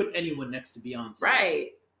 listen, when you put anyone next to Beyonce,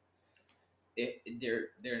 right? They're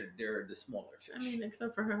the smaller fish. I mean,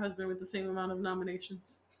 except for her husband with the same amount of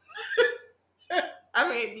nominations. I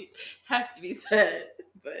mean, it has to be said,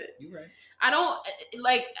 but you're right. I don't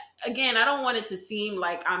I don't want it to seem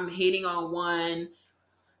like I'm hating on one,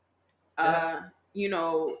 to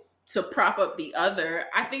prop up the other.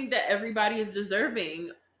 I think that everybody is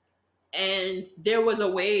deserving, and there was a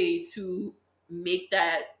way to make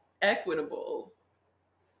that equitable.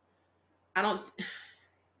 I don't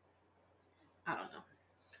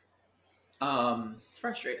know. It's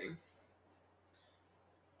frustrating.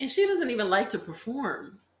 And she doesn't even like to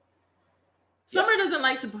perform. Summer doesn't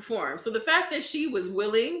like to perform. So the fact that she was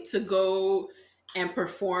willing to go and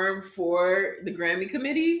perform for the Grammy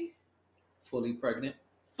committee. Fully pregnant.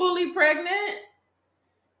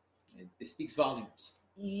 It speaks volumes.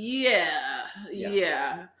 Yeah.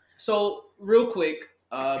 So real quick,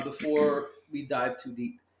 before we dive too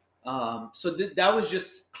deep. That was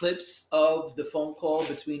just clips of the phone call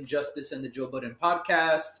between Justice and the Joe Budden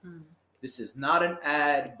podcast. Mm. This is not an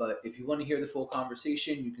ad, but if you want to hear the full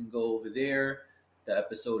conversation, you can go over there. The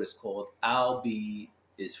episode is called I'll Be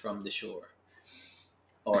is from the Shore.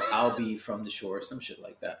 Or I'll Be from the Shore, some shit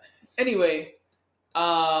like that. Anyway,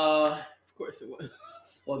 of course it was.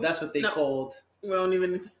 Well, that's what they called. We don't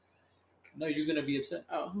even... No, you're going to be upset.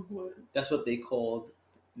 Oh, what? That's what they called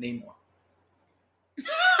Namor.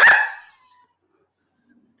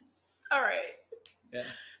 All right. Yeah.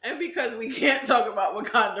 And because we can't talk about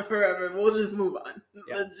Wakanda forever, we'll just move on.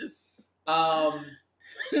 Yeah. Let's just.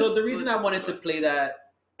 So the reason I wanted to play that,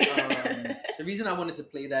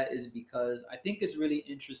 is because I think it's really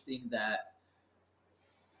interesting that,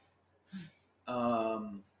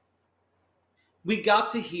 we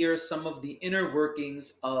got to hear some of the inner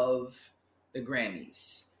workings of the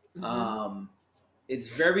Grammys. Mm-hmm.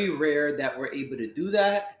 It's very rare that we're able to do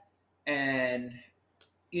that, and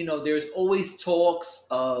there's always talks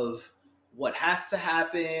of what has to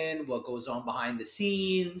happen, what goes on behind the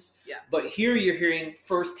scenes. Yeah. But here you're hearing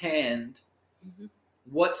firsthand mm-hmm.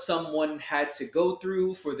 what someone had to go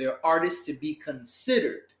through for their artist to be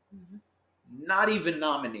considered, mm-hmm. not even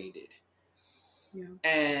nominated. Yeah.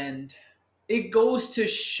 And it goes to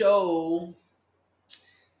show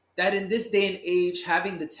that in this day and age,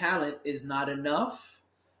 having the talent is not enough.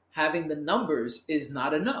 Having the numbers is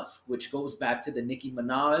not enough, which goes back to the Nicki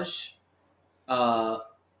Minaj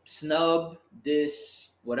snub,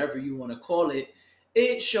 this, whatever you want to call it.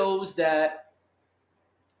 It shows that,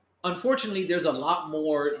 unfortunately, there's a lot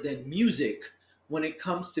more than music when it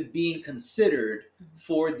comes to being considered mm-hmm.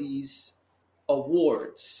 for these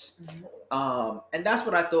awards. Mm-hmm. And that's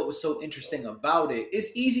what I thought was so interesting about it.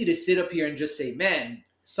 It's easy to sit up here and just say, man,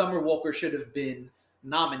 Summer Walker should have been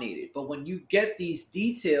nominated. But when you get these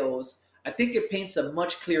details, I think it paints a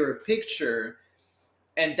much clearer picture,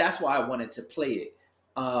 and that's why I wanted to play it.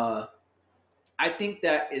 I think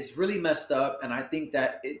that is really messed up, and I think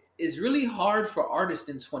that it is really hard for artists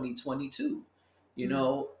in 2022. You mm-hmm.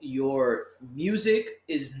 know, your music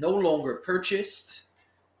is no longer purchased.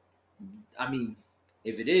 I mean,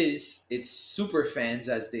 if it is, it's super fans,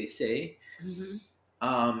 as they say.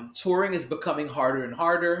 Mm-hmm. Touring is becoming harder and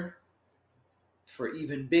harder for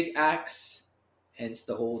even big acts, hence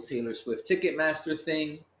the whole Taylor Swift Ticketmaster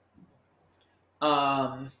thing.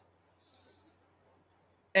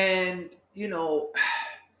 And, you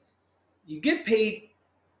get paid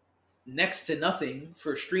next to nothing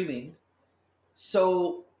for streaming.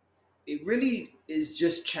 So it really is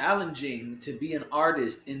just challenging to be an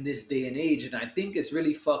artist in this day and age. And I think it's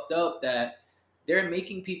really fucked up that they're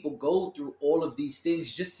making people go through all of these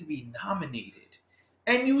things just to be nominated.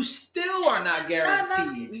 And you still are not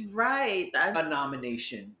guaranteed right. That's a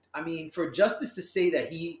nomination. I mean, for Justice to say that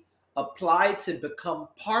he applied to become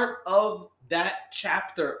part of that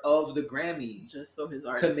chapter of the Grammy just so his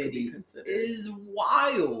artist committee could be considered, is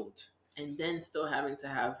wild. And then still having to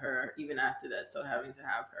have her, even after that, still having to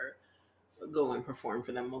have her go and perform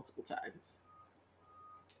for them multiple times.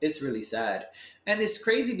 It's really sad. And it's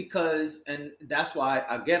crazy because, and that's why,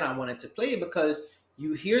 again, I wanted to play it, because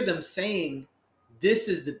you hear them saying, this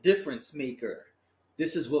is the difference maker.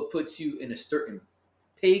 This is what puts you in a certain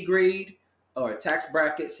pay grade or a tax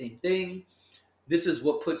bracket, same thing. This is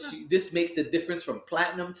what puts you, this makes the difference from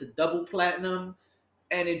platinum to double platinum.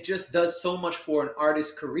 And it just does so much for an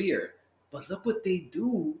artist's career. But look what they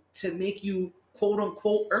do to make you, quote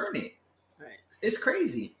unquote, earn it. Right. It's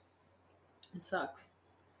crazy. It sucks.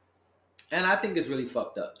 And I think it's really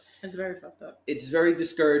fucked up. It's very fucked up. It's very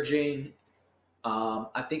discouraging.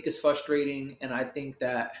 I think it's frustrating. And I think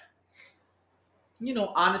that, you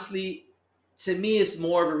know, honestly, to me, it's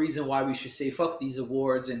more of a reason why we should say fuck these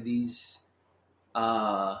awards and these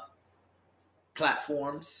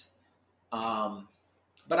platforms.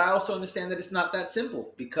 But I also understand that it's not that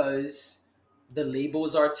simple, because the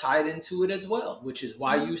labels are tied into it as well, which is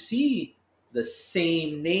why you see the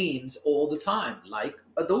same names all the time, like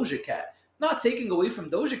a Doja Cat. Not taking away from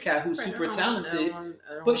Doja Cat, who's super talented,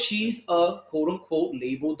 but she's a quote-unquote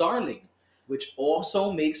label darling, which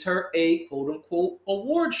also makes her a quote-unquote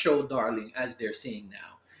award show darling, as they're saying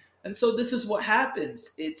now. And so this is what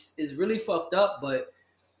happens. It's really fucked up, but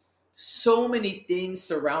so many things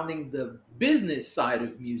surrounding the business side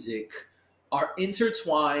of music are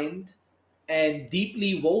intertwined and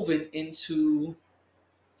deeply woven into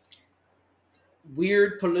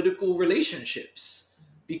weird political relationships.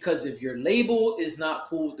 Because if your label is not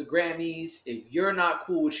cool with the Grammys, if you're not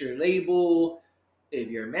cool with your label, if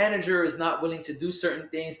your manager is not willing to do certain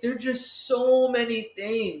things, there are just so many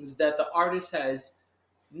things that the artist has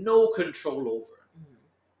no control over.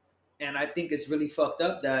 And I think it's really fucked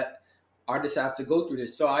up that artists have to go through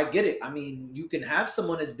this. So I get it. I mean, you can have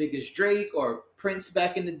someone as big as Drake or Prince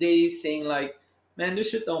back in the days saying like, man,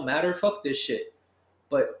 this shit don't matter. Fuck this shit.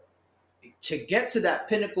 But to get to that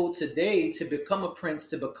pinnacle today, to become a Prince,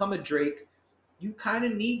 to become a Drake, you kind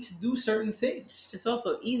of need to do certain things. It's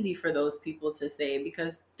also easy for those people to say,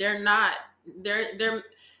 because they're not, their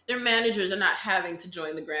managers are not having to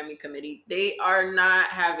join the Grammy committee. They are not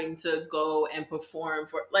having to go and perform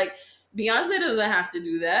for, like, Beyonce doesn't have to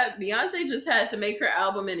do that. Beyonce just had to make her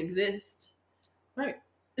album and exist. Right.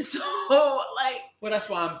 So, like... Well, that's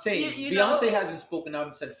why I'm saying. You Beyonce know, hasn't spoken out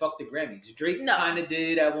and said, fuck the Grammys. Drake No. kind of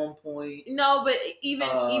did at one point. No, but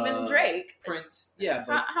even Drake. Prince, yeah.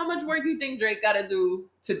 But how much work you think Drake got to do?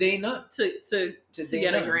 Today, none. To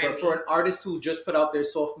get a Grammy. But for an artist who just put out their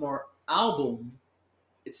sophomore album,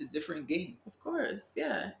 it's a different game. Of course,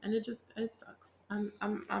 yeah. And it sucks.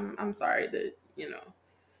 I'm sorry that, you know...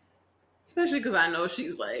 Especially because I know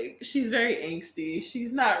she's very angsty.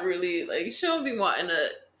 She's not really, like, she'll be wanting to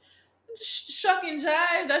shuck and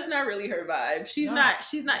jive. That's not really her vibe. She's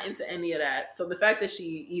not into any of that. So the fact that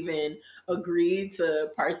she even agreed to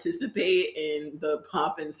participate in the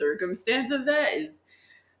pomp and circumstance of that is,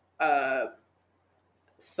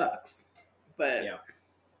 sucks. But yeah.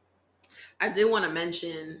 I did want to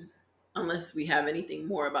mention, unless we have anything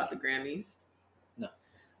more about the Grammys,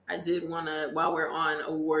 I did want to, while we're on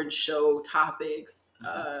award show topics,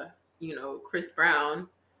 you know, Chris Brown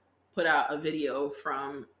put out a video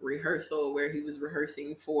from rehearsal where he was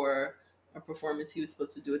rehearsing for a performance he was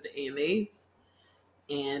supposed to do at the AMAs.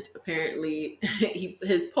 And apparently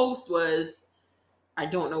his post was, I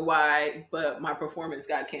don't know why, but my performance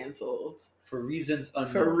got canceled. For reasons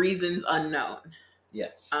unknown.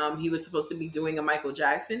 Yes. He was supposed to be doing a Michael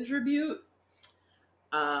Jackson tribute.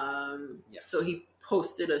 Yes. So he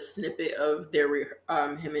posted a snippet of their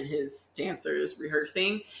him and his dancers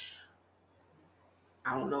rehearsing.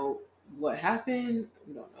 I don't know what happened.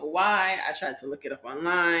 I don't know why. I tried to look it up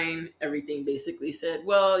online. Everything basically said,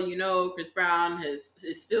 well, you know, Chris Brown is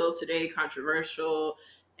still today controversial,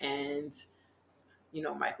 and you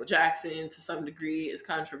know, Michael Jackson to some degree is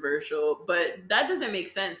controversial, but that doesn't make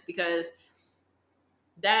sense, because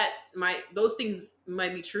those things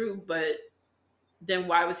might be true, but then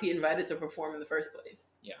why was he invited to perform in the first place?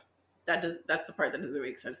 Yeah. That's the part that doesn't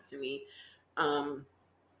make sense to me.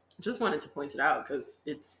 Just wanted to point it out because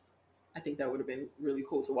I think that would have been really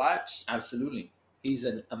cool to watch. Absolutely. He's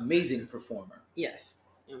an amazing performer. Yes.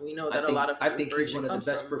 And we know that a lot of his I think he's inspiration one of the comes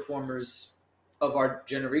best from- performers of our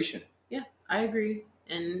generation. Yeah, I agree.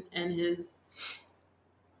 And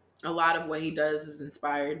a lot of what he does is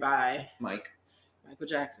inspired by Michael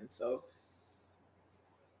Jackson. So,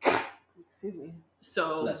 excuse me.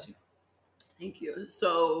 So, bless you. Thank you.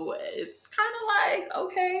 So it's kind of like,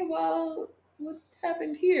 okay, well, what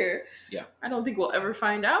happened here? Yeah. I don't think we'll ever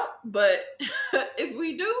find out, but if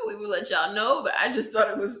we do, we will let y'all know. But I just thought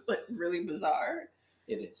it was like really bizarre.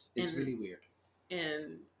 It is. It's really weird.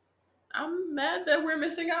 And I'm mad that we're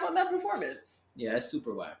missing out on that performance. Yeah, it's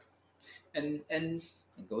super whack. And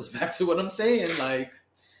it goes back to what I'm saying. Like,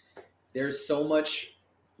 there's so much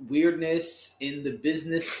weirdness in the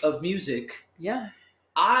business of music. Yeah.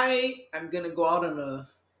 I am going to go out on a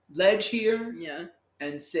ledge here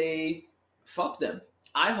and say, fuck them.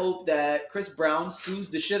 I hope that Chris Brown sues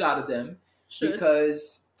the shit out of them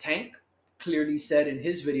because Tank clearly said in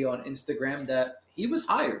his video on Instagram that he was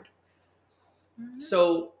hired. Mm-hmm.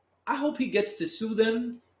 So I hope he gets to sue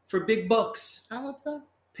them for big bucks. I hope so.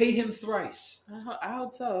 Pay him thrice. I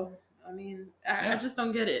hope so. I mean, I just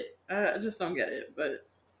don't get it. I just don't get it. But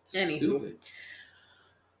anywho. Stupid.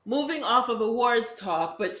 Moving off of awards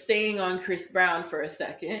talk, but staying on Chris Brown for a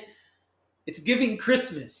second. It's giving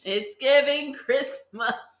Christmas. It's giving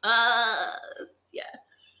Christmas. Yeah.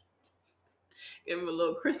 Give him a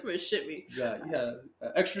little Christmas shimmy. Yeah.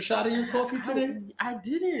 Extra shot of your coffee today? I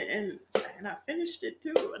didn't, and I finished it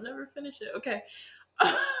too. I never finished it. Okay.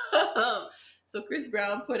 So Chris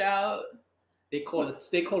Brown put out. They call it a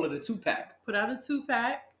 2-pack. Put out a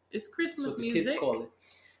 2-pack. It's Christmas That's what the music. kids call it.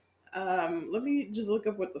 Let me just look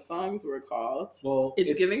up what the songs were called. Well,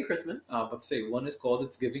 it's Giving Christmas. I was about to say one is called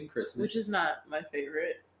It's Giving Christmas, which is not my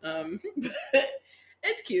favorite. But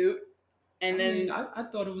it's cute. And I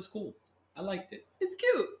thought it was cool. I liked it. It's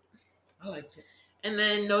cute. I liked it. And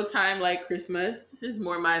then No Time Like Christmas is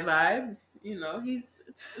more my vibe. You know,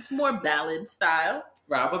 it's more ballad style.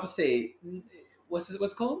 Right. I'm about to say, what's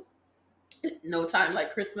it called? No Time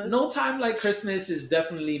Like Christmas. No Time Like Christmas is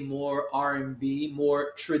definitely more R&B,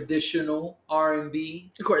 more traditional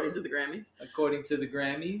R&B. According to the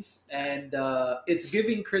Grammys. And It's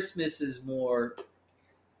Giving Christmas is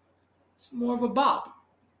it's more of a bop.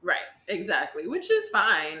 Right, exactly, which is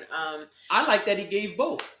fine. I like that he gave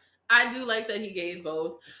both. I do like that he gave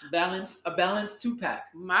both. It's a balanced 2-pack.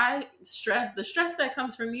 The stress that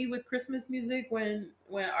comes from me with Christmas music when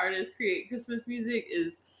artists create Christmas music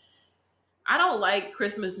is I don't like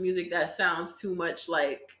Christmas music that sounds too much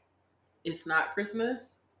like it's not Christmas.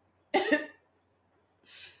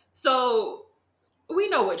 So we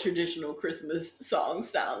know what traditional Christmas songs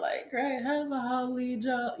sound like, right? Have a holly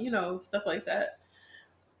jolly, stuff like that.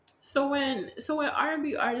 So when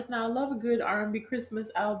R&B artists now love a good R&B Christmas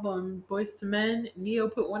album, Boyz II Men, Neo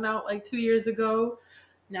put one out like 2 years ago.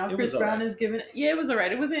 Now Chris Brown is giving it was all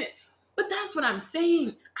right. It wasn't, but that's what I'm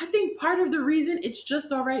saying. I think part of the reason it's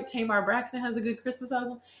just all right, Tamar Braxton has a good Christmas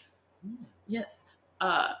album. Yes.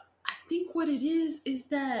 I think what it is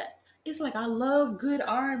that it's like I love good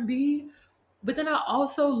R&B, but then I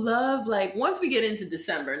also love, like, once we get into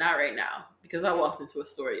December, not right now, because I walked into a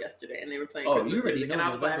store yesterday and they were playing Christmas music, and I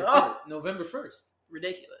was November 1st.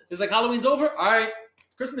 Ridiculous. It's like Halloween's over. All right,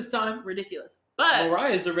 Christmas time. Ridiculous. But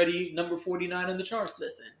Mariah's already number 49 in the charts.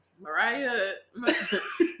 Listen, Mariah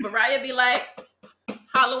be like,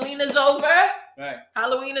 Halloween is over. Right.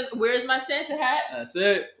 Halloween is. Where's my Santa hat? That's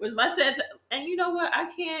it. Where's my Santa? And you know what?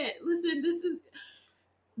 I can't listen. This is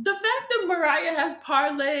the fact that Mariah has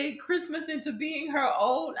parlayed Christmas into being her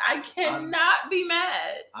own. I cannot be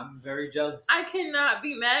mad. I'm very jealous. I cannot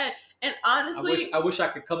be mad. And honestly, I wish I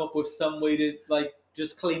could come up with some way to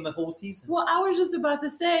just claim a whole season. Well, I was just about to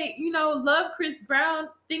say, love Chris Brown,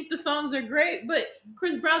 think the songs are great, but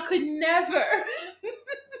Chris Brown could never.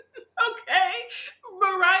 Okay?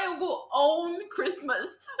 Mariah will own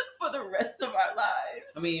Christmas for the rest of our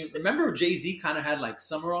lives. I mean, remember Jay-Z kind of had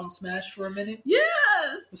Summer on Smash for a minute?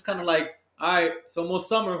 Yes. It was kind of like, all right, it's almost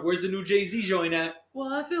summer. Where's the new Jay-Z joint at?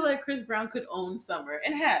 Well, I feel like Chris Brown could own summer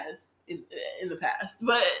and has in the past,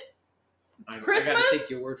 but Christmas, I gotta take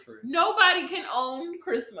your word for it. Nobody can own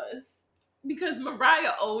Christmas because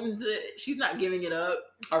Mariah owns it. She's not giving it up.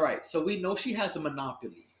 All right, so we know she has a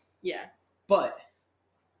monopoly. Yeah. But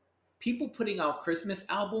people putting out Christmas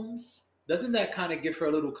albums, doesn't that kind of give her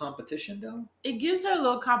a little competition, though? It gives her a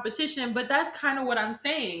little competition, but that's kind of what I'm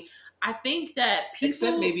saying. I think that people...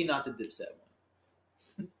 Except maybe not the Dipset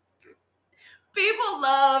one. People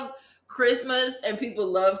love Christmas and people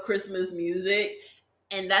love Christmas music.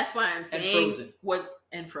 And that's why I'm saying Frozen.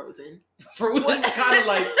 Frozen kind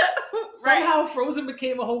of somehow Frozen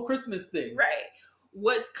became a whole Christmas thing. Right.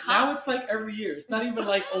 what's now it's like every year. It's not even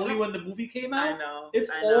like only when the movie came out. I know. It's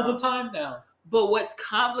all the time now. But what's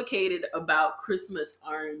complicated about Christmas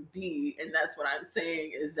R&B, and that's what I'm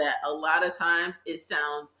saying, is that a lot of times it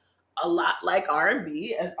sounds a lot like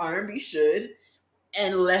R&B, as R&B should,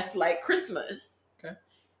 and less like Christmas. Okay.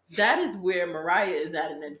 That is where Mariah is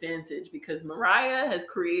at an advantage, because Mariah has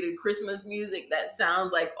created Christmas music that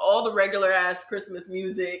sounds like all the regular ass Christmas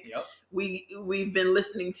music Yep. we've been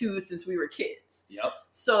listening to since we were kids. Yep.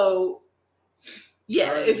 So yeah,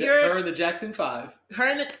 her, if you're her and the Jackson 5. her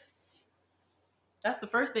and the that's the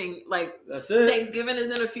first thing. Like, that's it. Thanksgiving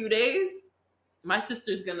is in a few days. My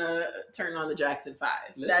sister's gonna turn on the Jackson 5.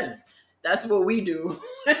 Listen. That's what we do.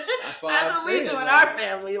 That's why that's what we do in our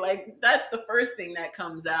family. Like, that's the first thing that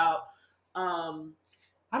comes out. I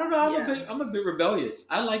don't know. I'm a bit rebellious.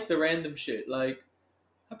 I like the random shit. Like,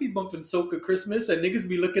 I be bumping Soca Christmas, and niggas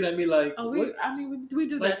be looking at me like, we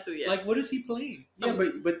do that too. Yeah. Like, what is he playing? Yeah,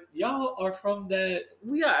 but y'all are from that.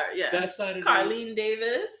 We are. Yeah. That side of Carlene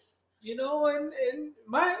Davis. You know, and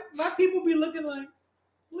my people be looking like,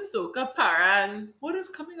 Soca Paran. What is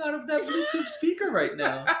coming out of that Bluetooth speaker right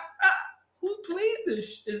now? Who played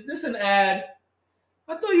this? Is this an ad?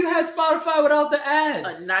 I thought you had Spotify without the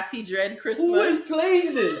ads. A Natty Dread Christmas. Who is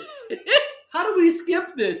playing this? How do we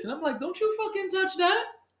skip this? And I'm like, don't you fucking touch that.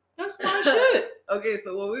 That's my shit. Okay,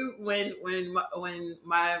 so when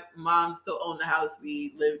my mom still owned the house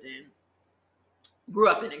we grew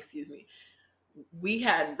up in, we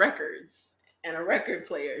had records and a record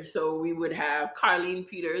player. So we would have Carlene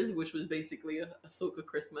Peters, which was basically a Soca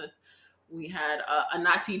Christmas. We had a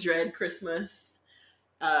Natty Dread Christmas.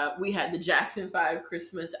 We had the Jackson 5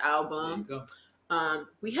 Christmas album. There you go.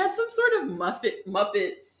 We had some sort of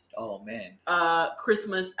Muppets. Oh man.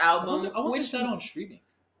 Christmas album. I wonder if that on streaming.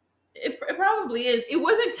 It probably is. It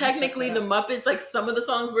wasn't technically the Muppets. Like, some of the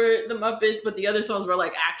songs were the Muppets, but the other songs were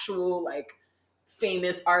like actual like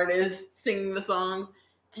famous artists singing the songs.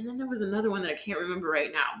 And then there was another one that I can't remember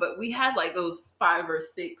right now. But we had like those 5 or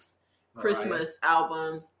 6 Christmas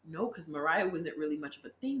albums. No, because Mariah wasn't really much of a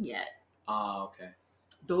thing yet. Okay.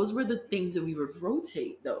 Those were the things that we would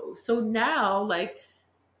rotate though. So now, like,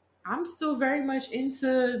 I'm still very much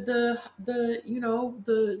into the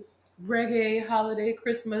reggae holiday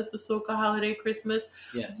Christmas, the soca holiday Christmas.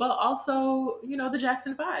 Yes. But also, the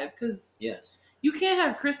Jackson 5, because yes, you can't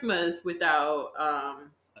have Christmas without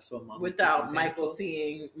Michael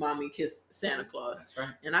seeing Mommy Kiss Santa Claus. That's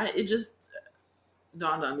right. And it just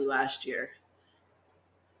dawned on me last year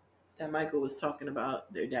that Michael was talking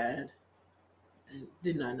about their dad. And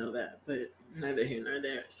did not know that, but neither here nor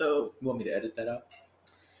there. So, you want me to edit that out?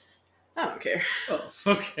 I don't care. Oh,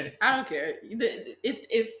 okay. I don't care.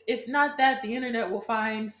 If not that, the internet will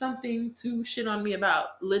find something to shit on me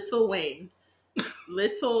about. Little Wayne.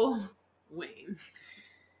 Little Wayne.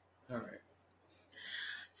 All right.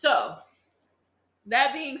 So,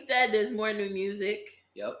 that being said, there's more new music.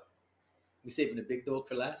 Yep. We saving the big dog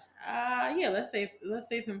for last? Yeah, let's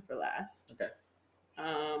save him for last. Okay.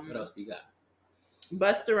 What else we got?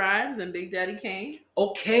 Busta Rhymes and Big Daddy Kane.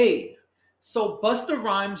 Okay. So Busta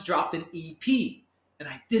Rhymes dropped an EP, and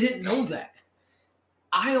I didn't know that.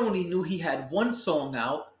 I only knew he had one song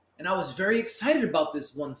out, and I was very excited about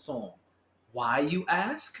this one song. Why, you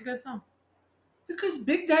ask? Good song. Because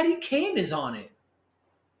Big Daddy Kane is on it.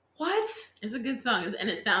 What? It's a good song, and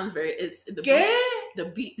it sounds very. The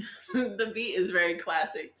beat is very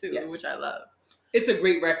classic too, yes. Which I love. It's a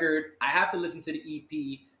great record. I have to listen to the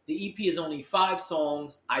EP. The EP is only 5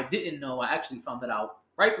 songs. I didn't know. I actually found that out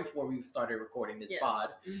right before we started recording this pod.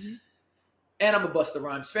 Mm-hmm. And I'm a Busta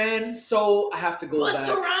Rhymes fan, so I have to go back.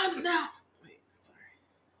 Busta Rhymes now. Wait, sorry.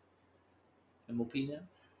 MOP now?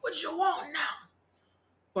 What you want now?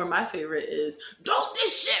 Or my favorite is, don't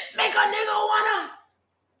this shit make a nigga wanna?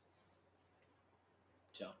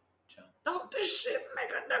 Jump. Don't this shit make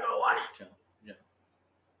a nigga wanna? Jump.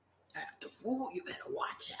 Act a fool, you better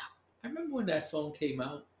watch out. I remember when that song came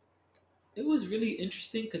out. It was really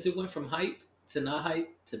interesting because it went from hype to not hype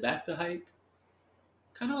to back to hype.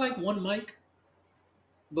 Kind of like One Mic,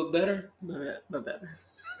 but better. But better.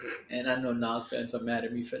 And I know Nas fans are mad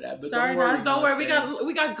at me for that. But sorry, Nas. Don't worry.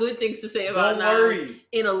 We got good things to say about Nas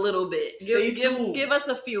in a little bit. Give us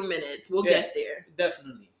a few minutes. We'll get there.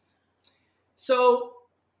 Definitely. So,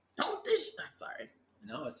 I'm sorry.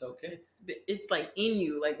 No, it's okay. It's like in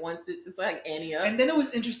you. Like once it's like Anya. And then it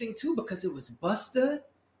was interesting too because it was Busta,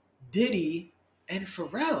 Diddy, and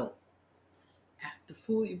Pharrell. Act the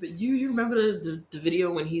fool, but you remember the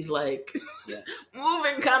video when he's like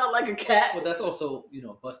moving kind of like a cat. Well, that's also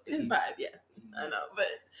Busta. His vibe, yeah. I know, but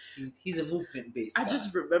he's a movement based. I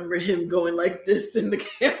just remember him going like this in the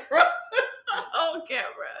camera.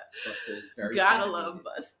 camera. Busta is very Gotta animated. love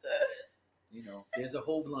Busta. You know, there's a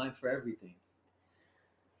Hove line for everything.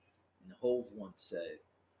 And Hove once said,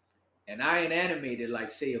 and I ain't animated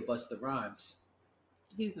like, say, a Busta Rhymes.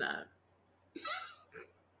 He's not.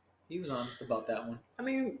 He was honest about that one. I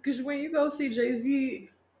mean, because when you go see Jay-Z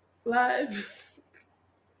live...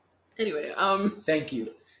 Anyway, Thank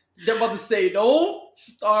you. They're about to say, don't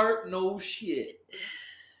start no shit.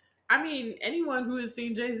 I mean, anyone who has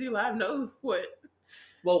seen Jay-Z live knows what...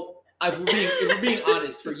 Well, if we're being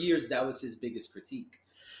honest, for years, that was his biggest critique.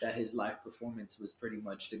 That his live performance was pretty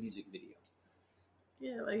much the music video.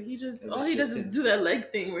 Yeah, like he just... It All was he does just is him. do that leg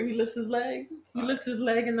thing where he lifts his leg. He lifts his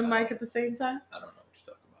leg and the mic at the same time. I don't know what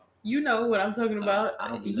you're talking about. You know what I'm talking about. I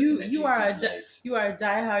don't be You looking at you are Jay-Z's legs. you are a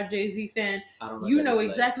diehard Jay-Z fan. I don't look You at know his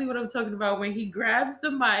exactly legs. what I'm talking about when he grabs the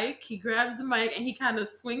mic and he kind of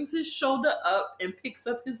swings his shoulder up and picks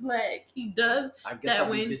up his leg. He does. I guess that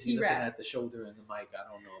I'll be when busy he looking raps. at the shoulder and the mic.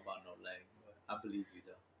 I don't know about no leg, but I believe you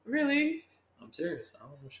though. Really? I'm serious. I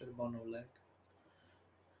don't know shit about no leg.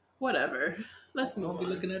 Whatever. Let's I move don't be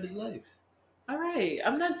on. looking at his legs. All right.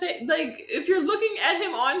 I'm not saying, like, if you're looking at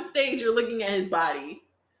him on stage, you're looking at his body.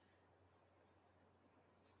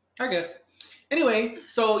 I guess. Anyway,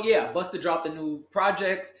 so yeah, Busta dropped a new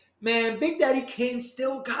project. Man, Big Daddy Kane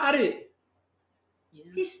still got it. Yeah.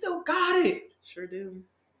 He still got it. Sure do.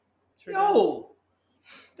 Sure Yo,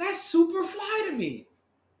 that's super fly to me.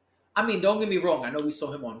 I mean, don't get me wrong. I know we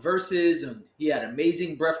saw him on Versus, and he had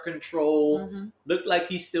amazing breath control. does. Mhm. Looked like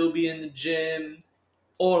he still be in the gym.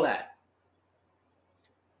 All that.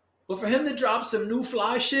 But for him to drop some new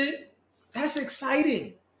fly shit, that's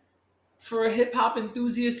exciting. For a hip hop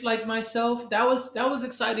enthusiast like myself, that was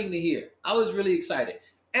exciting to hear. I was really excited.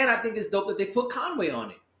 And I think it's dope that they put Conway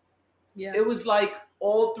on it. Yeah. It was like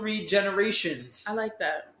all three generations I like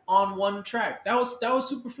that. on one track. That was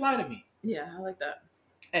super fly to me. Yeah, I like that.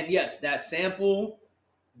 And yes, that sample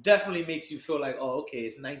definitely makes you feel like, oh, okay,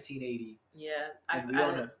 it's 1980, Yeah.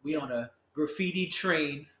 and we on a graffiti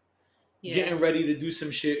train, yeah. getting ready to do some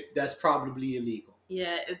shit that's probably illegal.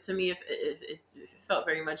 Yeah, to me, it felt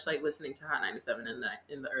very much like listening to Hot 97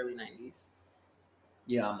 in the early 90s.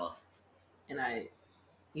 Yeah, I'm a. And I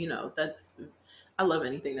love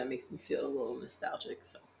anything that makes me feel a little nostalgic.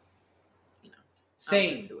 So,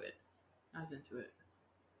 Same. I was into it.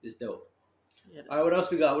 It's dope. Yeah, All right, what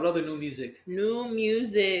else we got? What other new music? new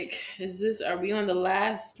music. Are we on the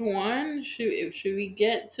last one? Should we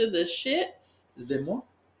get to the shits? Is there more?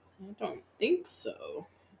 I don't think so.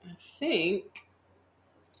 I think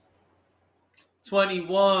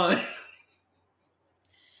 21.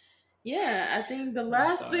 Yeah, I think the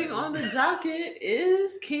last sorry. thing on the docket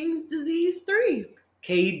is King's Disease 3.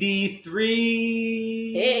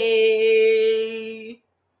 KD3. Hey!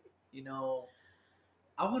 You know,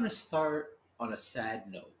 I want to start on a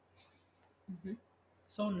sad note. Mhm.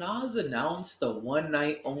 So Nas announced a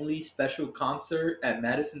one-night only special concert at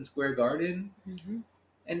Madison Square Garden, Mm-hmm.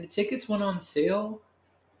 and the tickets went on sale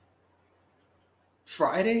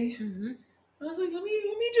Friday. Mm-hmm. I was like, let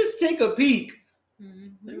me just take a peek. Mm-hmm.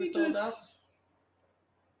 They Let were me sold just out.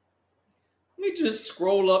 let me just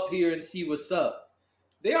scroll up here and see what's up.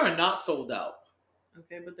 They are not sold out.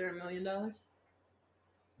 Okay, but they're $1 million.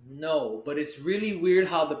 No, but it's really weird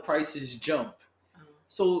how the prices jump. Uh-huh.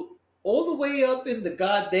 So all the way up in the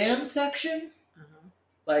goddamn section, Uh-huh.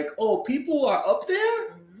 like, oh, people are up there?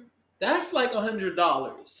 Mm-hmm. That's like $100.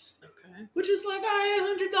 Okay. Which is like, all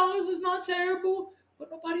right, $100 is not terrible, but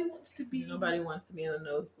nobody wants to be. Nobody wants to be in the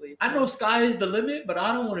nosebleeds. I know sky is the limit, but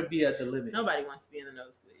I don't want to be at the limit. Nobody wants to be in the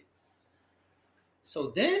nosebleeds. So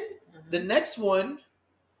then Uh-huh. the next one,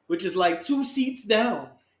 which is like 2 seats down,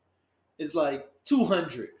 is like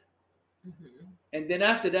 200. Mhm. And then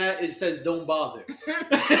after that, it says don't bother.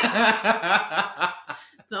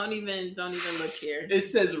 Don't even look here. It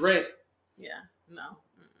says rent. Yeah. No.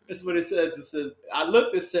 Mm-mm. That's what it says. It says, I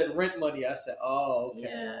looked, it said rent money. I said, oh, okay.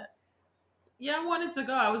 Yeah. Yeah, I wanted to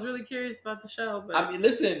go. I was really curious about the show, but I mean,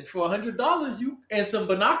 listen, for $100 you and some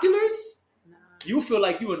binoculars, nah, you feel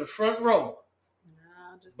like you in the front row.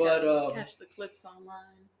 just But, catch the clips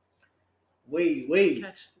online. Way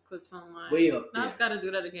Catch the clips online. way up Now there. it's got to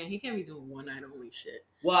do that again. He can't be doing one night only shit.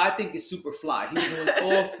 Well, I think it's super fly. He's doing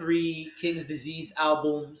all 3 King's Disease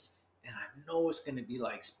albums, and I know it's gonna be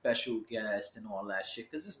like special guest and all that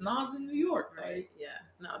shit because it's Nas in New York, right? Right? Yeah.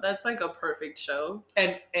 No, that's like a perfect show.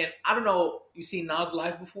 And I don't know, you seen Nas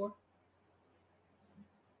live before?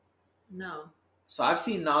 No. So I've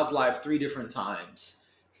seen Nas live 3 different times.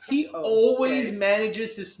 He Oh, always okay.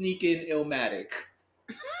 manages to sneak in Illmatic.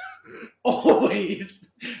 Always.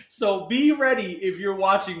 So be ready if you're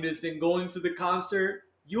watching this and going to the concert.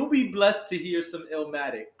 You'll be blessed to hear some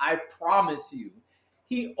Illmatic. I promise you.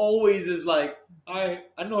 He always is like, all right,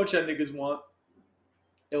 I know what y'all niggas want.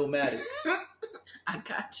 Illmatic. I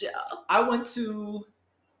got y'all. I went to...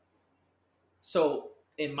 So,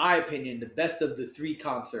 in my opinion, the best of the 3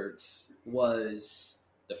 concerts was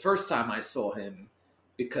the first time I saw him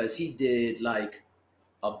because he did like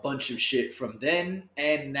a bunch of shit from then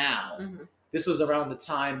and now. Mm-hmm. This was around the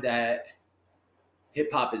time that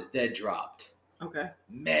Hip Hop is Dead dropped. Okay.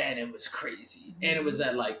 Man, it was crazy. And it was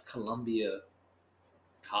at like Columbia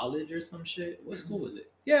College or some shit. What school was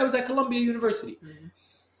it? Yeah, it was at Columbia University. Mm-hmm.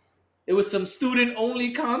 It was some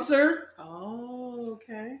student-only concert. Oh,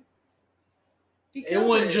 okay. It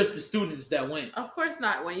wasn't just the students that went. Of course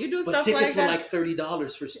not. When you do But stuff like tickets that, were like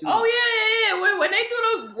 $30 for students. oh yeah.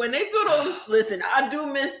 When they do those, listen, I do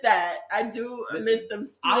miss that. I do miss them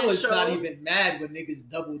student I was shows. not even mad when niggas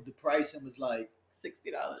doubled the price and was like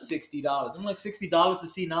 $60. I'm like $60 to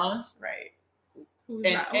see Nas, Right.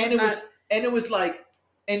 And it was like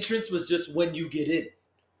entrance was just when you get in.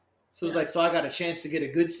 So it was like, so I got a chance to get a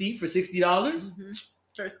good seat for $60.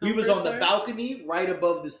 Mm-hmm. We was on the balcony right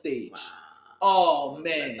above the stage. Wow. Oh That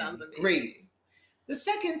man, sounds amazing. great. The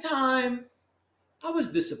second time, I was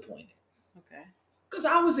disappointed Okay. because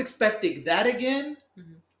I was expecting that again,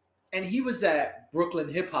 Mhm. and he was at Brooklyn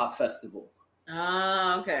Hip Hop Festival,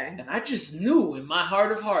 Ah, okay. and I just knew in my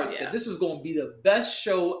heart of hearts Yeah. that this was going to be the best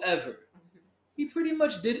show ever. He pretty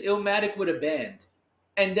much did Illmatic with a band,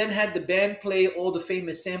 and then had the band play all the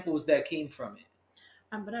famous samples that came from it,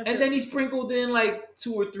 and then he sprinkled in like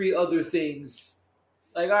 2 or 3 other things.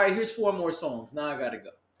 Like, all right, here's 4 more songs. Now I gotta go.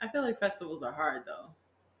 I feel like festivals are hard though.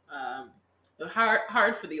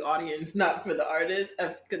 Hard for the audience, not for the artist,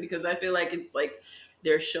 because I feel like it's like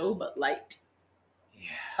their show but light. Yeah.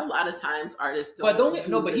 A lot of times artists But don't.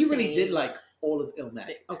 but he really did like all of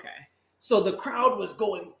Illmatic. Okay. So the crowd was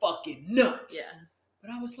going fucking nuts. Yeah.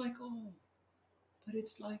 But I was like, oh, but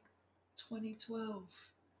it's like 2012.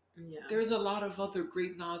 Yeah. There's a lot of other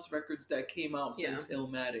great Nas records that came out since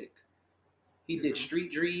Illmatic. He did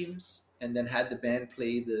Street Dreams and then had the band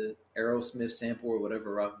play the Aerosmith sample or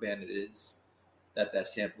whatever rock band it is that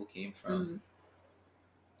sample came from.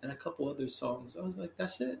 And a couple other songs. I was like,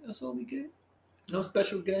 that's it? That's all we get? No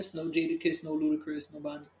special guests, no Jadakiss, no Ludacris,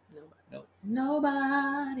 nobody?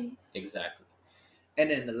 Nobody. Exactly.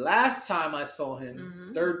 And then the last time I saw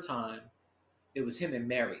him, third time, it was him and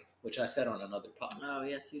Mary, which I said on another pod. Oh,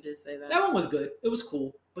 yes, you did say that. That one was good. It was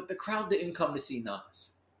cool. But the crowd didn't come to see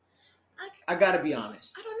Nas. I gotta be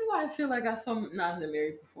honest. I don't know why I feel like I saw Nas and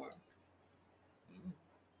Mary perform.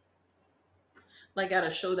 Like at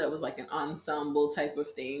a show that was like an ensemble type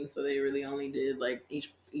of thing. So they really only did like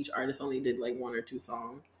each artist only did like 1 or 2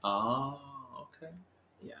 songs. Oh, okay.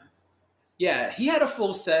 Yeah. Yeah, he had a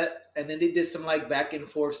full set, and then they did some like back and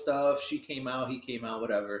forth stuff. She came out, he came out,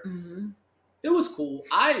 whatever. Mm-hmm. It was cool.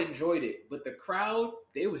 I enjoyed it, but the crowd,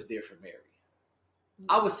 they was there for Mary.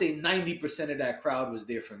 I would say 90% of that crowd was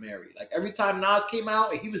there for Mary. Like every time Nas came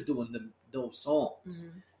out, he was doing those songs.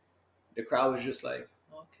 The crowd was just like,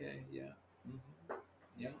 okay, yeah. Mm-hmm.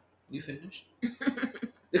 Yeah, you finished?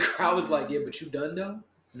 The crowd was like, yeah, but you done though?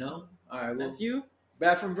 No? All right, well. That's you?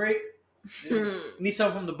 Bathroom break? Yeah. Need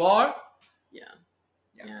something from the bar?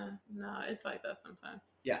 Yeah. No, it's like that sometimes.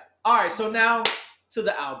 Yeah. All right, so now to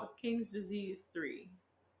the album. King's Disease 3.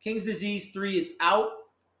 King's Disease 3 is out.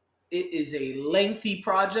 It is a lengthy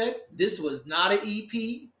project. This was not an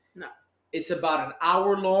EP. No. It's about an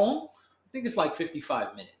hour long. I think it's like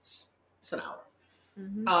 55 minutes. It's an hour.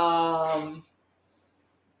 Mm-hmm.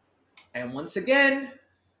 And once again,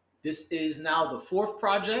 this is now the 4th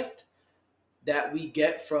project that we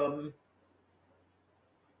get from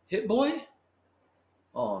Hit Boy.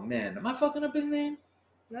 Oh man, am I fucking up his name?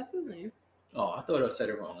 That's his name. Oh, I thought I said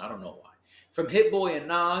it wrong. I don't know why. From Hit Boy and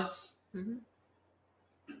Nas. Mm-hmm.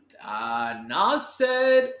 Nas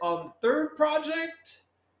said on the 3rd project,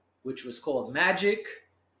 which was called Magic,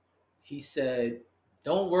 he said,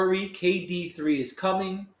 don't worry, KD3 is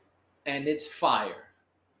coming and it's fire.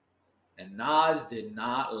 And Nas did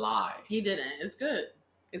not lie. He didn't. It's good.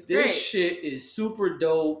 It's this great. Shit is super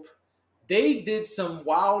dope. They did some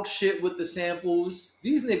wild shit with the samples.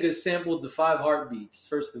 These niggas sampled the 5 Heartbeats,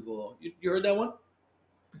 first of all. You heard that one?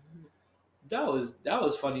 Mm-hmm. That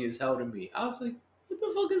was funny as hell to me. I was like, what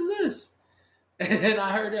the fuck is this? And then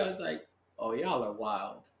I heard it, I was like, oh, y'all are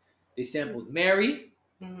wild. They sampled Mary.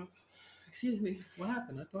 Mm-hmm. Excuse me. What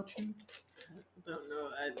happened? I thought you... I don't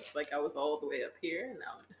know. It's like I was all the way up here. And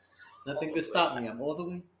now nothing could stop me. I'm all the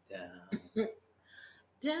way down.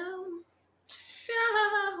 Down.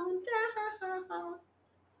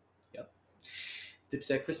 Yep.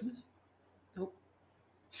 Dipset Christmas? Nope.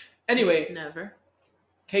 Anyway, Never.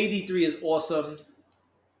 KD3 is awesome.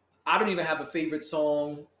 I don't even have a favorite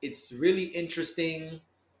song. It's really interesting.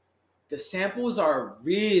 The samples are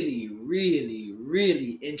really, really,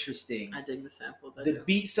 really interesting. I dig the samples. The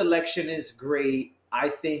beat selection is great. I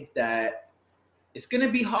think that it's going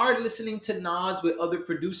to be hard listening to Nas with other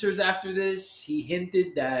producers after this. He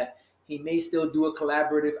hinted that he may still do a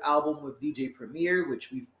collaborative album with DJ Premier,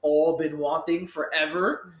 which we've all been wanting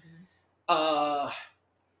forever. Mm-hmm.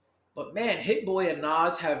 But man, Hit Boy and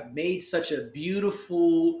Nas have made such a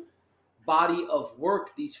beautiful body of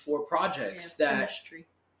work, these 4 projects, that chemistry.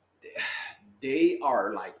 They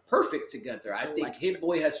are like perfect together. It's I think electric. Hit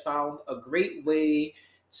Boy has found a great way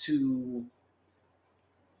to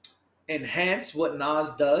enhance what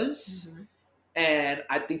Nas does. Mm-hmm. And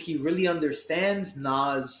I think he really understands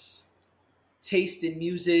Nas' taste in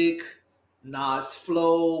music, Nas'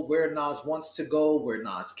 flow, where Nas wants to go, where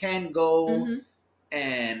Nas can go. Mm-hmm.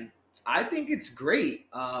 And I think it's great.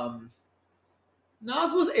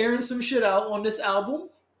 Nas was airing some shit out on this album.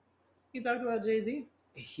 He talked about Jay-Z.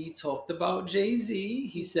 He talked about Jay-Z.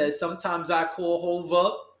 He says, sometimes I call Hove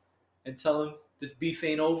up and tell him this beef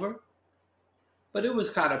ain't over. But it was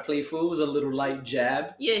kind of playful. It was a little light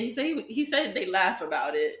jab. Yeah, he said they laugh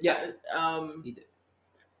about it. Yeah, he did.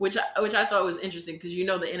 Which I thought was interesting because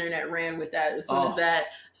the internet ran with that as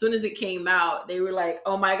soon as it came out, they were like,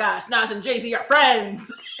 "Oh my gosh, Nas and Jay-Z are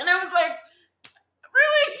friends," and I was like,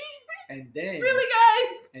 "Really? And then, really,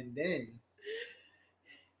 guys?" And then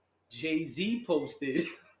Jay-Z posted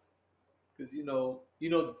because you know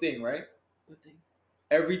the thing, right? What thing?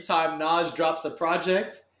 Every time Nas drops a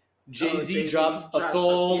project, Jay-Z drops a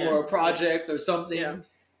song or a project or something. Yeah.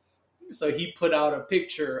 So he put out a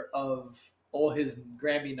picture of all his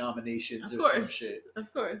Grammy nominations or some shit.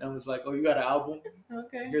 Of course. And I was like, oh, you got an album?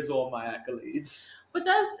 Okay. Here's all my accolades. But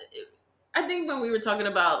I think when we were talking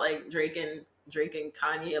about like Drake and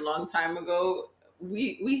Kanye a long time ago,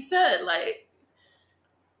 we said like,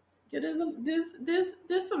 yeah,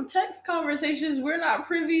 there's some text conversations we're not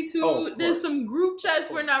privy to. There's some group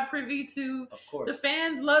chats we're not privy to. Of course. The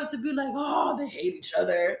fans love to be like, oh, they hate each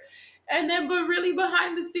other. And then, but really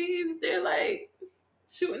behind the scenes, they're like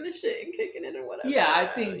shooting the shit and kicking it or whatever. Yeah, I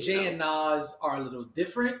think Jay and Nas are a little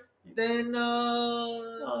different than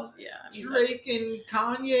Drake and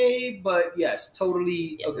Kanye. But yes,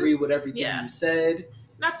 totally agree with everything you said.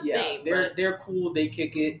 Not the same. They're cool. They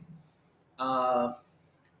kick it.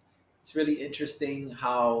 It's really interesting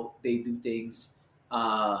how they do things.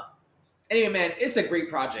 Anyway, man, it's a great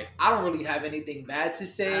project. I don't really have anything bad to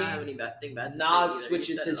say. I don't have anything bad to say. Nas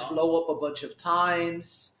switches his flow up a bunch of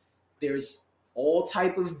times. There's all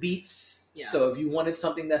type of beats. Yeah. So if you wanted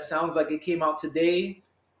something that sounds like it came out today,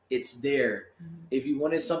 it's there. Mm-hmm. If you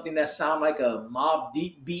wanted something that sounded like a Mobb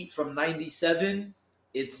Deep beat from 97,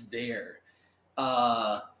 it's there.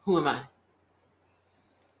 Who am I?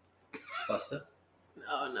 Busta?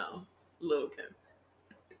 Oh, no. Lil' Kim.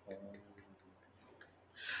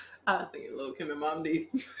 I was thinking Lil' Kim and Mobb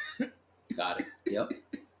Deep. Got it.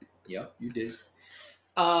 Yep, you did.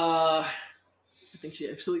 I think she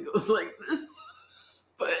actually goes like this.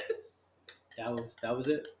 But that was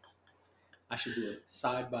it. I should do it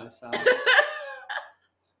side by side.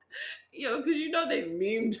 Yo, because they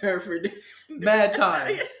memed her for mad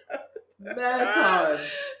times. Mad times.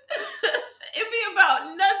 It be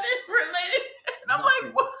about nothing related. And I'm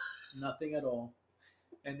like, what? Nothing at all.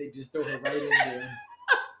 And they just throw her right in there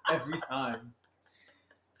every time.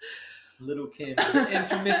 Little Kim. The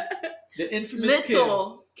infamous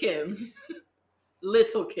Little Kim.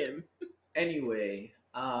 Little Kim. Anyway,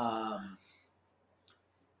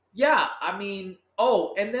 yeah, I mean,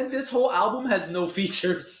 and then this whole album has no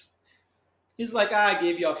features. He's like, I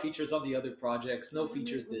gave y'all features on the other projects. No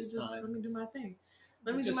features this time. Let me do my thing.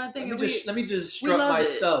 Let me just strut my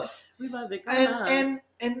stuff. We love it. And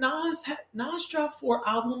Nas dropped 4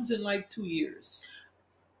 albums in like 2 years.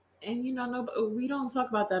 And we don't talk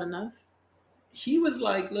about that enough. He was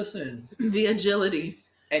like, listen. The agility.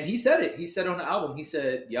 And he said it. He said on the album, he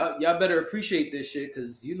said, y'all better appreciate this shit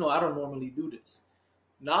because I don't normally do this.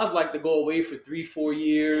 Nas like to go away for 3-4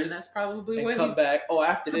 years. And that's probably and what come he's back.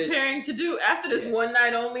 After preparing to do. After this one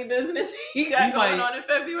night only business he got going on in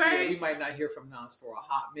February. Yeah, we might not hear from Nas for a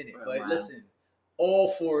hot minute. But listen,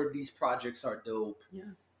 all 4 of these projects are dope. Yeah.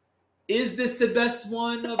 Is this the best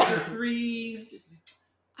one of the 3? Excuse me.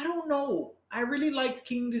 I don't know. I really liked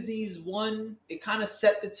King Disease 1. It kind of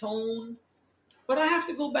set the tone. But I have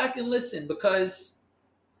to go back and listen because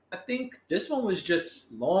I think this one was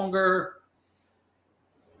just longer.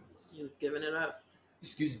 He was giving it up.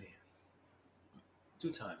 Excuse me. 2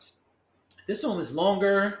 times. This one was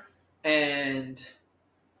longer and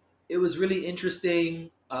it was really interesting.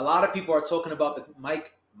 A lot of people are talking about the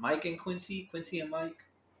Mike and Quincy and Mike,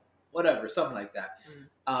 whatever, something like that.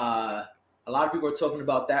 A lot of people are talking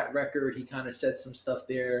about that record. He kind of said some stuff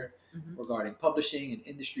there regarding publishing and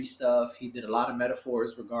industry stuff. He did a lot of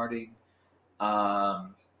metaphors regarding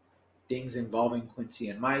things involving Quincy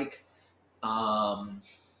and Mike.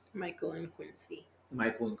 Michael and Quincy,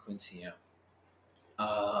 yeah.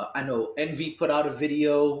 I know Envy put out a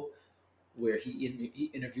video where he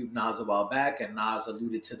interviewed Nas a while back, and Nas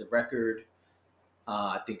alluded to the record.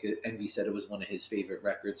 I think Envy said it was one of his favorite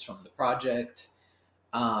records from the project.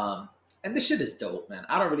 And this shit is dope, man.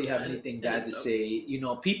 I don't really have anything bad to say. You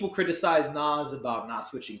know, people criticize Nas about not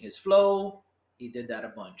switching his flow. He did that a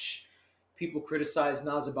bunch. People criticize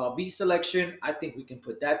Nas about beat selection. I think we can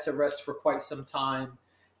put that to rest for quite some time.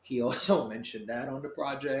 He also mentioned that on the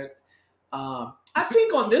project. I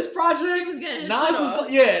think on this project, he was getting Nas shit was off.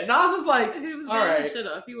 like, yeah, Nas was like, He was all getting right. his shit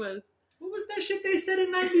off. He was. What was that shit they said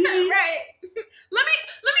in '98? Right. Let me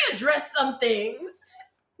address some things.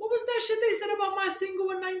 What was that shit they said about my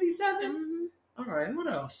single in '97? Mm-hmm. All right, what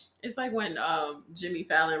else? It's like when Jimmy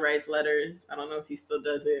Fallon writes letters. I don't know if he still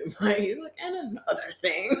does it, but he's like, and another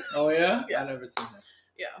thing. Oh yeah, I never seen that.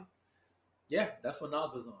 Yeah, that's what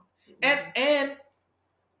Nas was on. And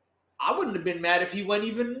I wouldn't have been mad if he went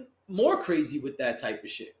even more crazy with that type of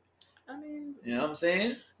shit. I mean, you know what I'm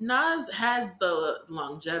saying? Nas has the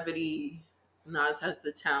longevity. Nas has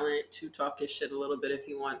the talent to talk his shit a little bit if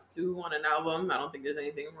he wants to on an album. I don't think there's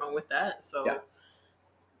anything wrong with that. So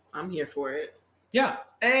I'm here for it. Yeah.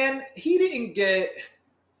 And he didn't get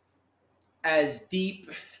as deep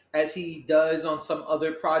as he does on some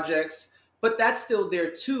other projects, but that's still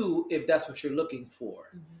there too if that's what you're looking for.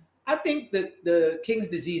 I think that the King's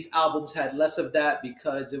Disease albums had less of that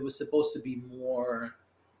because it was supposed to be more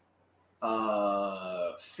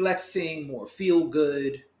flexing, more feel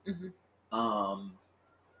good.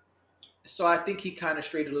 So I think he kind of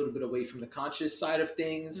strayed a little bit away from the conscious side of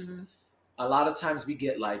things. A lot of times we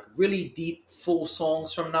get like really deep, full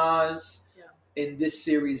songs from Nas. In this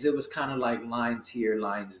series, it was kind of like lines here,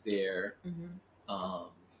 lines there.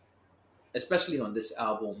 Especially on this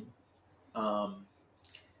album.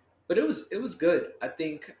 But it was good. I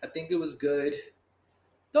think it was good.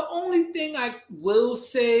 The only thing I will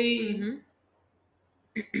say,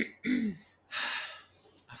 I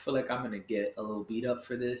feel like I'm gonna get a little beat up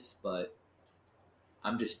for this, but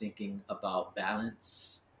I'm just thinking about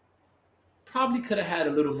balance. Probably could have had a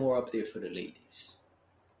little more up there for the ladies.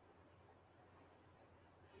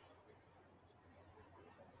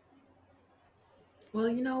 Well,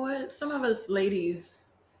 you know what? Some of us ladies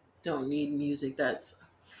don't need music that's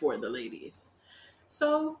for the ladies.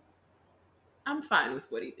 So I'm fine with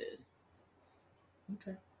what he did.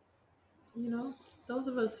 Okay. You know, those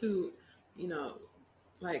of us who, you know,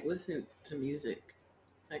 like listen to music,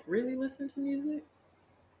 like really listen to music,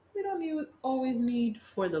 we don't always need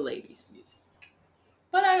for the ladies music.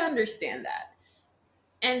 But I understand that.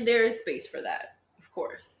 And there is space for that, of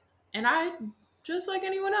course. And I, just like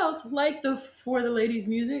anyone else, like the for the ladies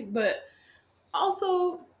music, but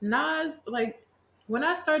also Nas, like when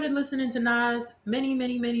I started listening to Nas many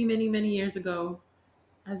years ago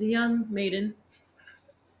as a young maiden,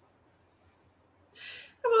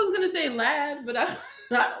 because I was going to say lad, but I'm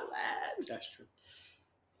not a lad. That's true.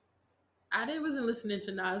 I wasn't listening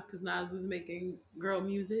to Nas because Nas was making girl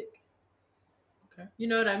music. Okay. You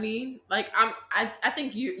know what I mean? Like I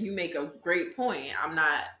think you make a great point. I'm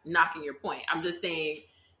not knocking your point. I'm just saying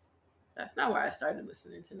that's not why I started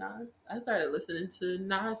listening to Nas. I started listening to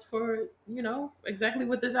Nas for, you know, exactly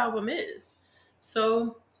what this album is.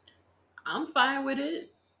 So I'm fine with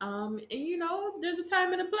it. And you know, there's a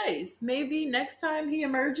time and a place. Maybe next time he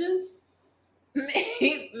emerges,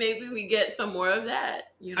 maybe we get some more of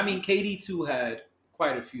that. You know? I mean, KD2 had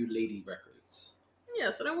quite a few lady records.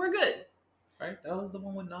 Yeah, so then we're good. Right? That was the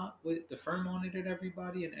one with the Firm on it and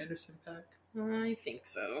everybody and Anderson .Paak. I think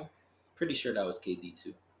so. Pretty sure that was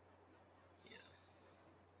KD2. Yeah.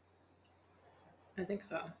 I think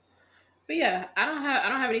so. But yeah, I don't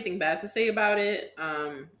have anything bad to say about it.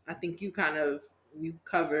 I think you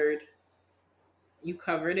covered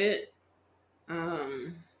it.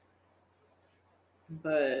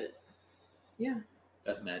 But yeah.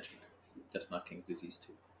 That's Magic. That's not King's Disease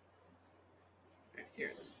 2. Right, here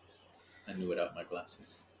it is. I knew without my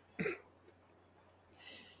glasses.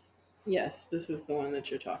 Yes, this is the one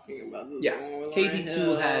that you're talking about. Yeah,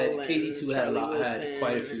 KD2 had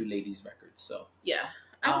quite a few ladies records, so yeah,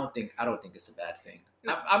 I don't think it's a bad thing.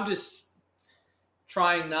 No. I'm just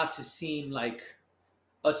trying not to seem like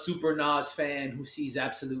a super Nas fan who sees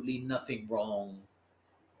absolutely nothing wrong.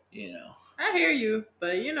 You know, I hear you,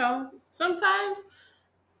 but sometimes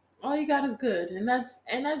all you got is good, and that's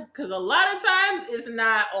because a lot of times it's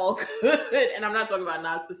not all good. And I'm not talking about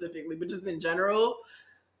not specifically, but just in general.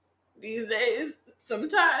 These days,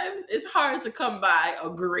 sometimes it's hard to come by a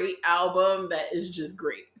great album that is just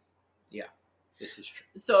great. Yeah, this is true.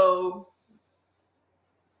 So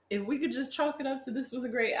if we could just chalk it up to this was a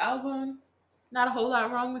great album, not a whole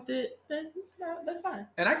lot wrong with it, then that's fine.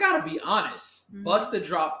 And I gotta be honest, Busta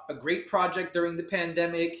dropped a great project during the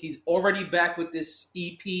pandemic. He's already back with this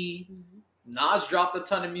EP. Nas dropped a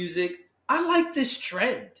ton of music. I like this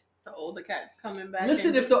trend. The older cats coming back.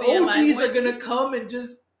 Listen, if the OGs are gonna come and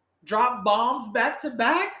just drop bombs back to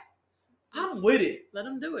back, I'm with it. Let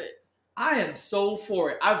them do it. I am so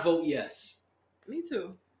for it. I vote yes. Me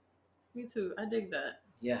too. I dig that.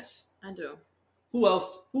 Yes. I do. Who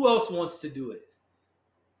else wants to do it?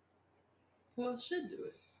 Who else should do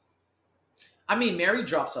it? I mean, Mary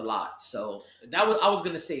drops a lot, so I was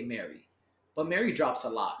gonna say Mary, but Mary drops a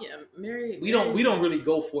lot. Yeah, Mary. We don't really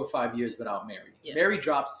go 4 or 5 years without Mary. Yeah. Mary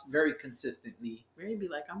drops very consistently. Mary be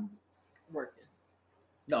like, I'm working.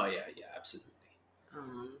 No, yeah, absolutely.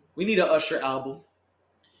 We need an Usher album.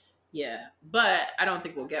 Yeah, but I don't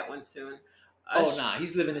think we'll get one soon.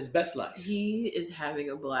 He's living his best life. He is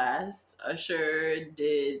having a blast. Usher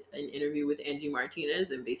did an interview with Angie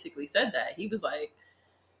Martinez and basically said that. He was like,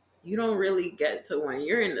 you don't really get to, when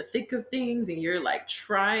you're in the thick of things and you're like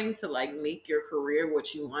trying to like make your career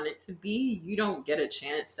what you want it to be, you don't get a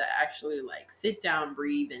chance to actually like sit down,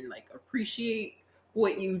 breathe, and like appreciate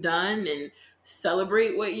what you've done and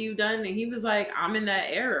celebrate what you've done. And he was like, I'm in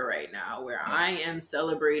that era right now where I am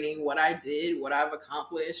celebrating what I did, what I've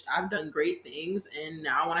accomplished. I've done great things and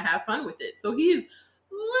now I want to have fun with it. So he's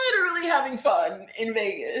literally having fun in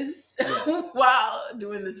Vegas while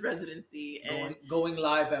doing this residency and going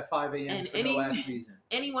live at 5 a.m. for no ass reason.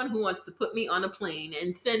 Anyone who wants to put me on a plane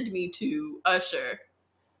and send me to Usher,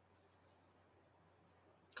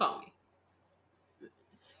 call me.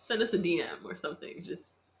 Send us a DM or something.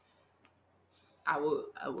 Just I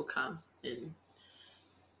will come and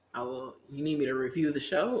you need me to review the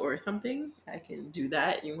show or something, I can do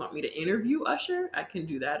that. You want me to interview Usher, I can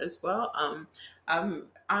do that as well. I'm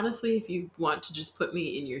honestly, if you want to just put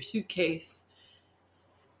me in your suitcase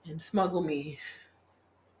and smuggle me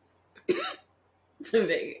to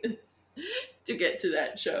Vegas to get to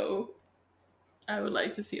that show, I would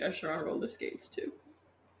like to see Usher on roller skates too.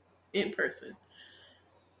 In person.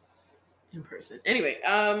 Anyway,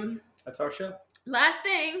 that's our show. Last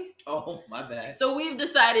thing. Oh, my bad. So we've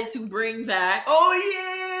decided to bring back.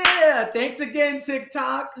 Oh, yeah. Thanks again,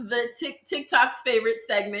 TikTok. The TikTok's favorite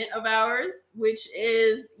segment of ours, which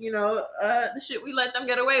is, the shit we let them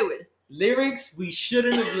get away with. Lyrics we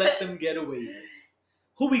shouldn't have let them get away with.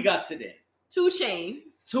 Who we got today? 2 Chainz.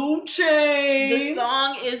 2 Chainz. The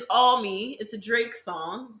song is All Me. It's a Drake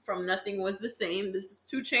song from Nothing Was the Same. This is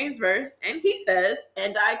 2 Chainz verse. And he says,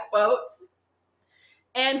 and I quote,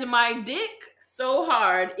 "And my dick so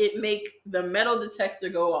hard it make the metal detector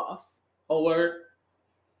go off." Oh, word?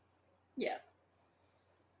 Yeah.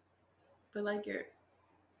 But like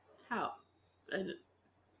how? That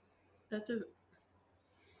doesn't.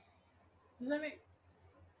 Does that make?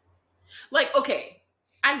 Like, okay,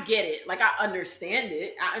 I get it. Like, I understand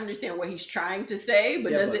it. I understand what he's trying to say,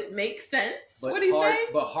 but does it make sense? What he's saying?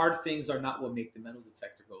 But hard things are not what make the metal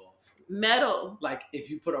detector go off. Metal. Like, if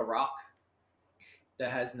you put a rock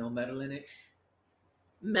that has no metal in it,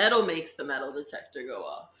 metal makes the metal detector go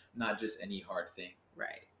off. Not just any hard thing.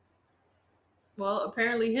 Right. Well,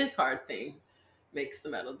 apparently his hard thing makes the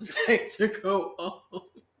metal detector go off.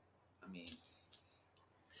 I mean,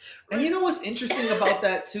 and you know what's interesting about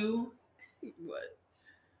that too? What?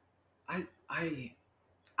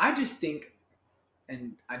 I just think,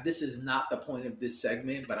 and this is not the point of this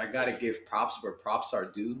segment, but I gotta give props where props are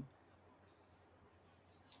due.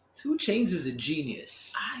 2 Chainz is a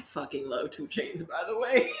genius. I fucking love 2 Chainz, by the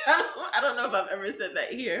way. I don't know if I've ever said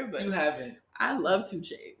that here, but you haven't. I love 2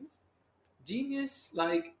 Chainz. Genius,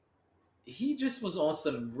 like, he just was on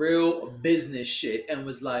some real business shit and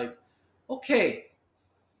was like, okay,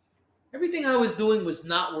 everything I was doing was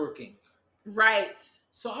not working. Right.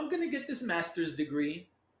 So I'm gonna get this master's degree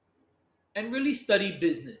and really study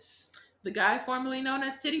business. The guy formerly known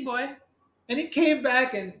as Titty Boy. And he came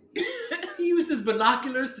back and he used his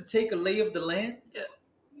binoculars to take a lay of the land. Yeah.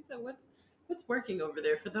 He said, what's working over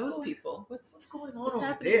there for those people? What's going on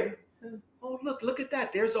over there? Oh, look at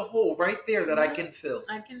that. There's a hole right there that I can fill.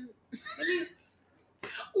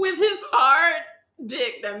 With his hard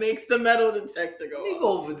dick that makes the metal detector go off. Let me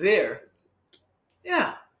go over there.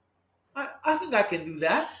 Yeah. I think I can do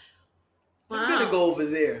that. Wow. I'm going to go over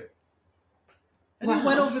there. And he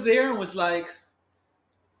went over there and was like,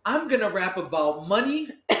 I'm going to rap about money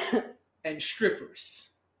and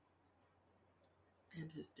strippers. And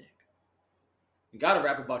his dick. You got to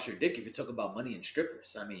rap about your dick if you talk about money and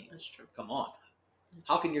strippers. I mean, That's true. come on.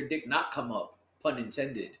 How can your dick not come up, pun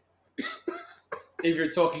intended, if you're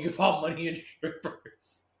talking about money and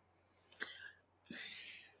strippers?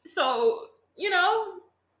 So,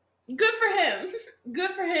 good for him.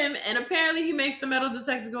 Good for him. And apparently he makes the metal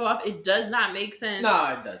detector go off. It does not make sense.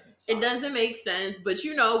 No, it doesn't. Sorry. It doesn't make sense. But,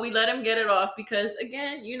 we let him get it off because,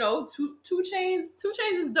 again, Two Chainz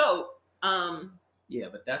is dope. Yeah,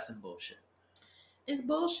 but that's some bullshit. It's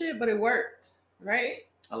bullshit, but it worked, right?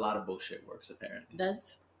 A lot of bullshit works, apparently.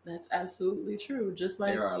 That's absolutely true. Just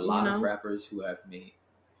like there are a lot of rappers who have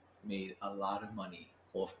made a lot of money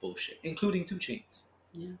off bullshit, including 2 Chainz.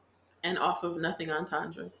 Yeah. And off of nothing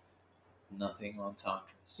entendres. Nothing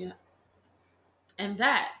entendres. Yeah. And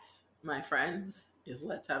that, my friends, is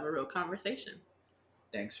Let's Have a Real Conversation.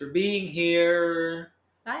 Thanks for being here.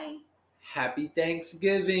 Bye. Happy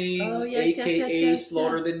Thanksgiving, oh, yes, aka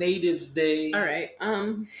Slaughter the Natives Day. All right.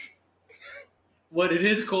 What it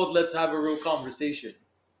is called, Let's Have a Real Conversation.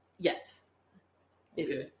 Yes. It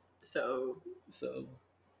Okay. is. So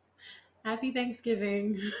happy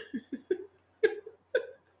Thanksgiving.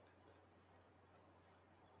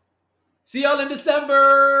 See y'all in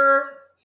December.